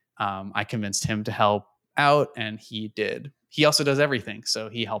 I convinced him to help out, and he did. He also does everything. So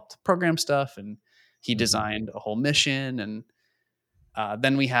he helped program stuff, and he designed a whole mission. And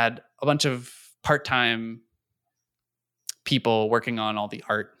then we had a bunch of part-time people working on all the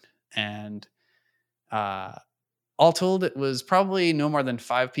art, and all told, it was probably no more than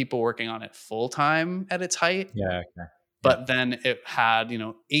 5 people working on it full-time at its height. Yeah. Okay. But then it had,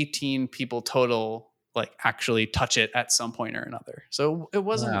 18 people total, like actually touch it at some point or another. So it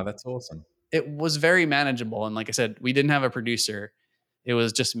wasn't. Wow, that's awesome. It was very manageable. And like I said, we didn't have a producer. it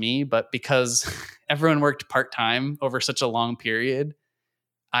was just me, but because everyone worked part-time over such a long period,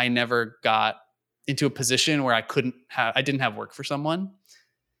 I never got into a position where I didn't have work for someone.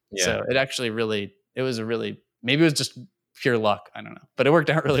 Yeah. So it actually maybe it was just pure luck. I don't know, but it worked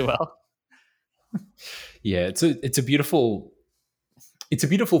out really well. Yeah, it's a beautiful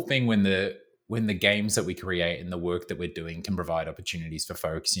thing when the games that we create and the work that we're doing can provide opportunities for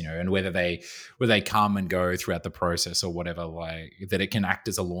folks, and whether they come and go throughout the process or whatever, like that it can act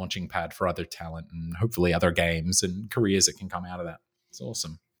as a launching pad for other talent and hopefully other games and careers that can come out of that. It's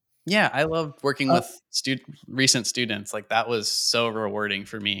awesome. Yeah, I loved working with recent students. Like that was so rewarding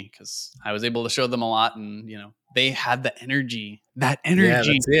for me because I was able to show them a lot, and they had the energy. That energy. Yeah,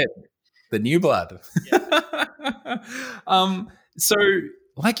 that's it. The new blood. Yeah. So,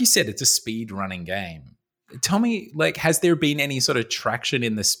 like you said, it's a speed running game. Tell me, like, has there been any sort of traction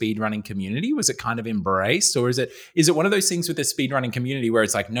in the speedrunning community? Was it kind of embraced, or is it one of those things with the speedrunning community where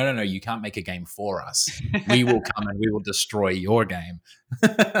it's like, no, you can't make a game for us. We will come and we will destroy your game.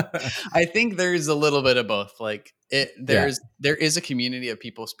 I think there's a little bit of both. Like there is a community of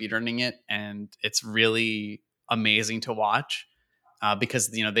people speedrunning it, and it's really amazing to watch because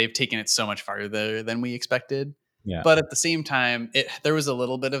they've taken it so much farther than we expected. Yeah. But at the same time, there was a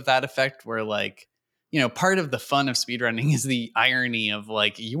little bit of that effect where like, part of the fun of speedrunning is the irony of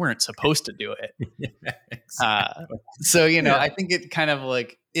like, you weren't supposed to do it. Yeah, exactly. So, I think it kind of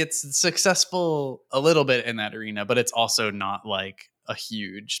like, it's successful a little bit in that arena, but it's also not like a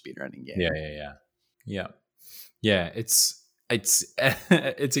huge speedrunning game. Yeah. It's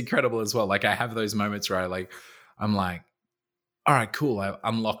it's incredible as well. Like I have those moments where I'm like, all right, cool. I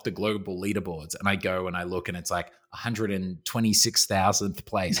unlocked the global leaderboards and I go and I look and it's like 126,000th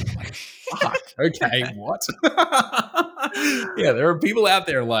place. And I'm like, fuck, okay, what? Yeah, there are people out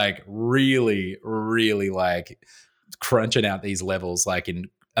there like really, really like crunching out these levels like in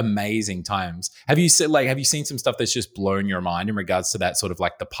amazing times. Have you seen some stuff that's just blown your mind in regards to that sort of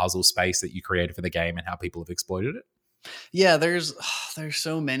like the puzzle space that you created for the game and how people have exploited it? Yeah, there's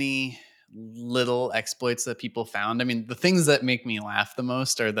so many little exploits that people found. I mean, the things that make me laugh the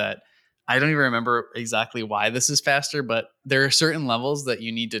most are that I don't even remember exactly why this is faster, but there are certain levels that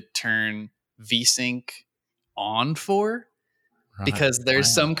you need to turn VSync on for. Right. Because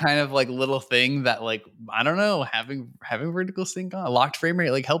there's some kind of like little thing that like, I don't know, having vertical sync on, locked frame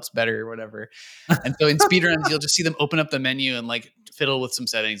rate like helps better or whatever. And so in speedruns, you'll just see them open up the menu and like fiddle with some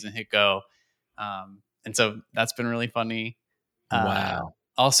settings and hit go. And so that's been really funny. Wow.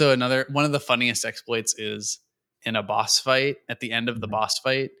 Also, one of the funniest exploits is in a boss fight. At the end of the boss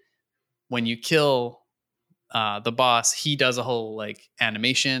fight, when you kill the boss, he does a whole like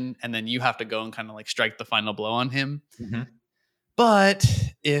animation, and then you have to go and kind of like strike the final blow on him. Mm-hmm. But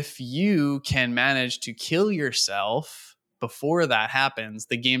if you can manage to kill yourself before that happens,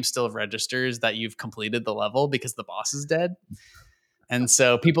 the game still registers that you've completed the level because the boss is dead. And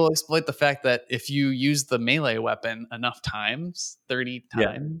so people exploit the fact that if you use the melee weapon enough times, 30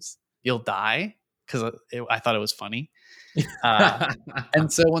 times, you'll die, because I thought it was funny.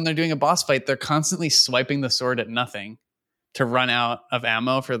 And so when they're doing a boss fight, they're constantly swiping the sword at nothing to run out of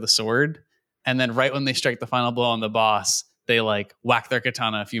ammo for the sword. And then right when they strike the final blow on the boss, they like whack their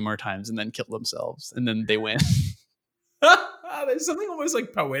katana a few more times and then kill themselves. And then they win. There's something almost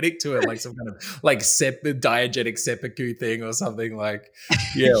like poetic to it, like some kind of like diegetic seppuku thing or something like,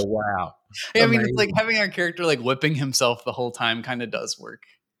 yeah, wow. I mean, it's like having our character like whipping himself the whole time kind of does work.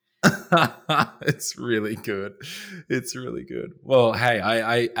 It's really good. It's really good. Well, hey,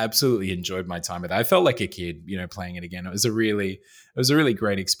 I absolutely enjoyed my time with it. I felt like a kid, playing it again. It was a really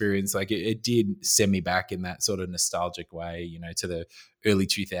great experience. Like it did send me back in that sort of nostalgic way, to the early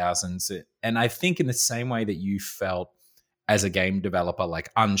 2000s. And I think in the same way that you felt as a game developer, like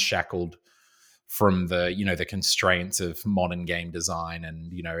unshackled from the, the constraints of modern game design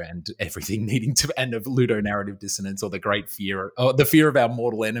and, and everything needing to end of ludonarrative dissonance or the great fear or the fear of our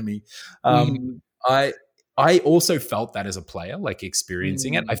mortal enemy. I also felt that as a player, like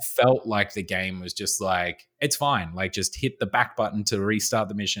experiencing it. I felt like the game was just like, it's fine. Like just hit the back button to restart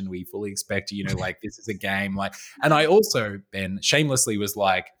the mission. We fully expect, like this is a game. Like, and I also, Ben, shamelessly was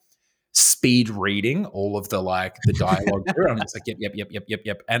like, speed reading all of the dialogue through. I'm just like,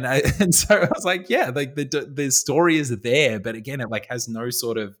 yep. And so I was like, yeah, like the story is there, but again, it like has no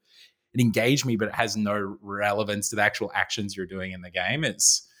sort of, it engaged me, but it has no relevance to the actual actions you're doing in the game.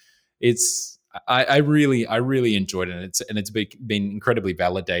 I really enjoyed it. And it's been incredibly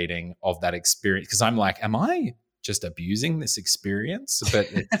validating of that experience. Cause I'm like, am I just abusing this experience? But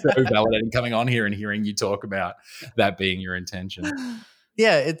it's so validating coming on here and hearing you talk about that being your intention.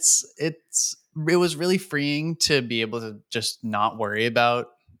 Yeah, it's it was really freeing to be able to just not worry about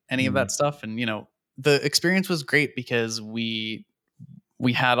any of that stuff. And, the experience was great because we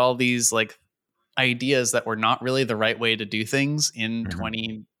had all these like ideas that were not really the right way to do things in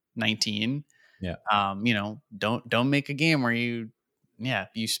 2019. Yeah. Don't make a game where you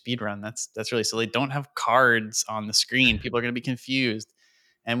speed run. That's really silly. Don't have cards on the screen. People are going to be confused.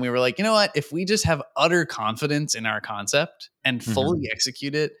 And we were like, you know what? If we just have utter confidence in our concept and fully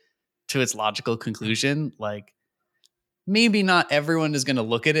execute it to its logical conclusion, like maybe not everyone is going to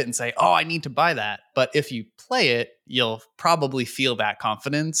look at it and say, oh, I need to buy that. But if you play it, you'll probably feel that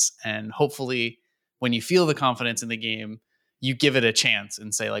confidence. And hopefully when you feel the confidence in the game, you give it a chance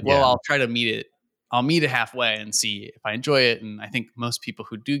and say like, well, I'll try to meet it. I'll meet it halfway and see if I enjoy it. And I think most people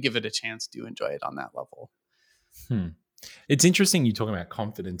who do give it a chance do enjoy it on that level. It's interesting you talking about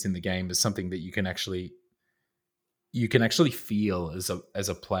confidence in the game as something that you can actually feel as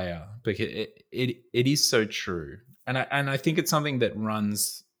a player, because it is so true. And I think it's something that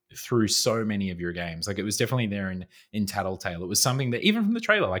runs through so many of your games. Like it was definitely there in Tattletale. It was something that even from the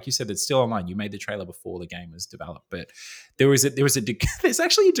trailer, like you said, it's still online. You made the trailer before the game was developed, but there's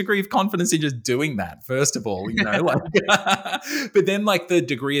actually a degree of confidence in just doing that. First of all, but then like the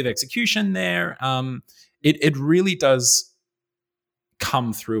degree of execution there, it really does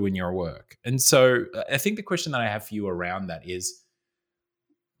come through in your work. And so I think the question that I have for you around that is,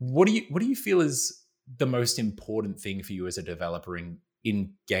 what do you feel is the most important thing for you as a developer in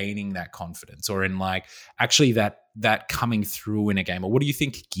gaining that confidence, or in like actually that coming through in a game? Or what do you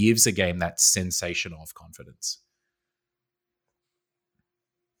think gives a game that sensation of confidence?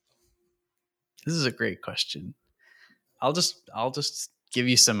 This is a great question. I'll just give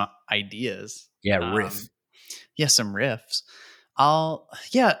you some ideas. Yeah, riff. Some riffs.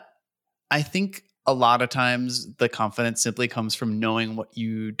 I think a lot of times the confidence simply comes from knowing what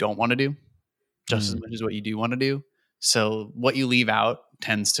you don't want to do just as much as what you do want to do. So what you leave out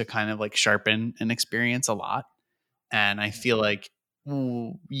tends to kind of like sharpen an experience a lot. And I feel like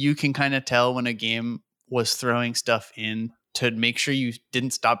you can kind of tell when a game was throwing stuff in to make sure you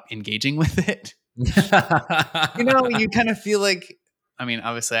didn't stop engaging with it. You kind of feel like, I mean,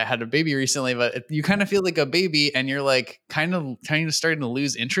 obviously I had a baby recently, but you kind of feel like a baby and you're like kind of starting to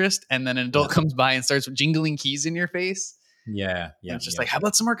lose interest. And then an adult comes by and starts jingling keys in your face. Yeah. It's just like, how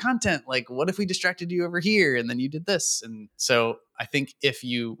about some more content? Like, what if we distracted you over here and then you did this? And so I think if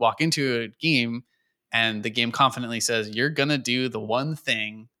you walk into a game and the game confidently says you're gonna do the one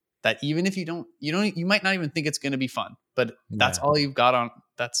thing that even if you might not even think it's gonna be fun, but that's all you've got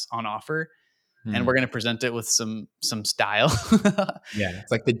that's on offer. And we're going to present it with some style.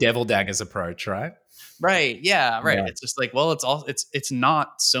 It's like the devil daggers approach, right? Right. Yeah. Right. Yeah. It's just like, well, it's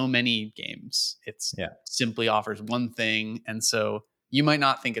not so many games. It's simply offers one thing. And so you might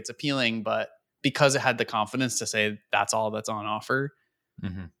not think it's appealing, but because it had the confidence to say that's all that's on offer,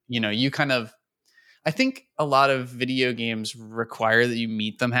 you kind of, I think a lot of video games require that you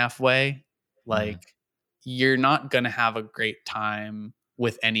meet them halfway. Like you're not going to have a great time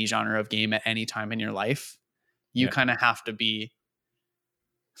with any genre of game at any time in your life. You kind of have to be,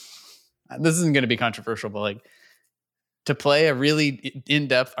 this isn't going to be controversial, but like to play a really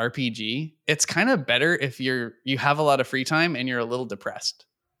in-depth RPG, it's kind of better if you have a lot of free time and you're a little depressed.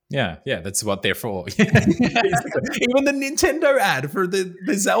 Yeah, that's what they're for. Even the Nintendo ad for the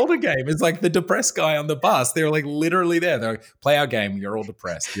Zelda game is like the depressed guy on the bus. They're like literally there. They're like, play our game. You're all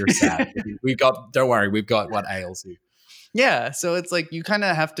depressed. You're sad. Don't worry. We've got what ails you. Yeah. So it's like you kind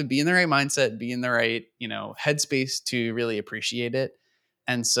of have to be in the right mindset, be in the right, headspace to really appreciate it.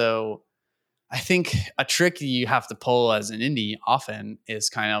 And so I think a trick you have to pull as an indie often is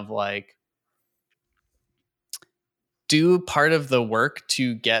kind of like do part of the work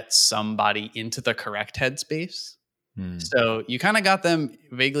to get somebody into the correct headspace. So you kind of got them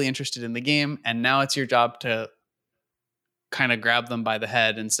vaguely interested in the game, and now it's your job to kind of grab them by the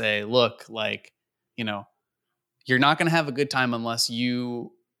head and say, look, like, you're not going to have a good time unless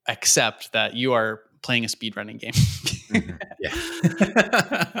you accept that you are playing a speedrunning game.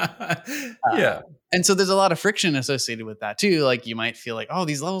 And so there's a lot of friction associated with that too. Like you might feel like, oh,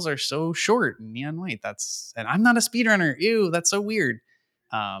 these levels are so short and neon white. And I'm not a speedrunner. Ew, that's so weird.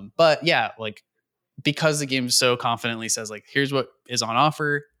 But yeah, like because the game so confidently says like, here's what is on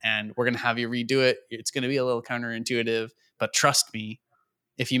offer and we're going to have you redo it. It's going to be a little counterintuitive, but trust me,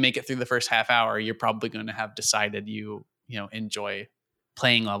 if you make it through the first half hour, you're probably going to have decided you enjoy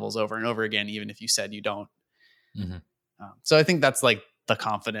playing levels over and over again, even if you said you don't. So I think that's like the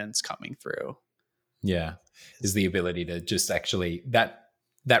confidence coming through. Yeah, is the ability to just actually that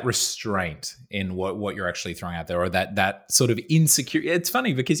that restraint in what you're actually throwing out there, or that sort of insecurity. It's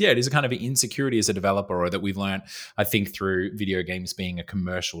funny because it is a kind of an insecurity as a developer, or that we've learned, I think, through video games being a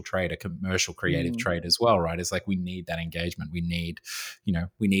commercial trade, a commercial creative trade as well, right? It's like we need that engagement. We need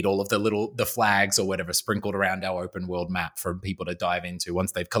all of the flags or whatever sprinkled around our open world map for people to dive into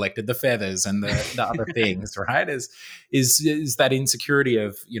once they've collected the feathers and the other things, right? Is that insecurity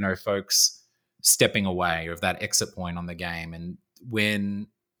of, folks stepping away, of that exit point on the game. And when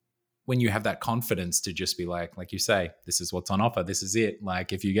you have that confidence to just be like you say, this is what's on offer, this is it.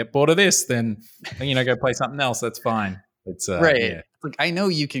 Like, if you get bored of this, then go play something else. That's fine. It's right. Yeah. Like, I know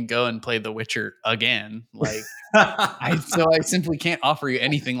you can go and play The Witcher again. Like, I simply can't offer you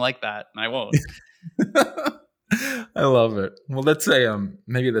anything like that, and I won't. I love it. Well, let's say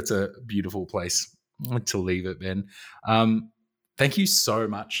maybe that's a beautiful place to leave it, Ben. Thank you so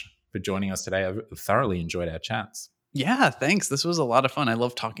much for joining us today. I've thoroughly enjoyed our chats. Yeah, thanks. This was a lot of fun. I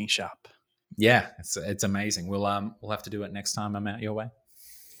love talking shop. Yeah, it's amazing. We'll have to do it next time I'm out your way.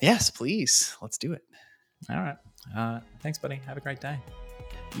 Yes, please. Let's do it. All right. Thanks, buddy. Have a great day.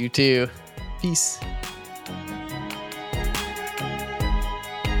 You too. Peace.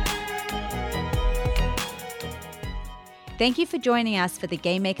 Thank you for joining us for the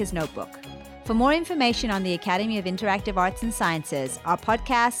Game Maker's Notebook. For more information on the Academy of Interactive Arts and Sciences, our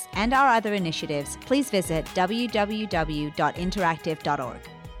podcasts, and our other initiatives, please visit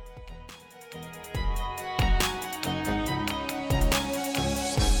www.interactive.org.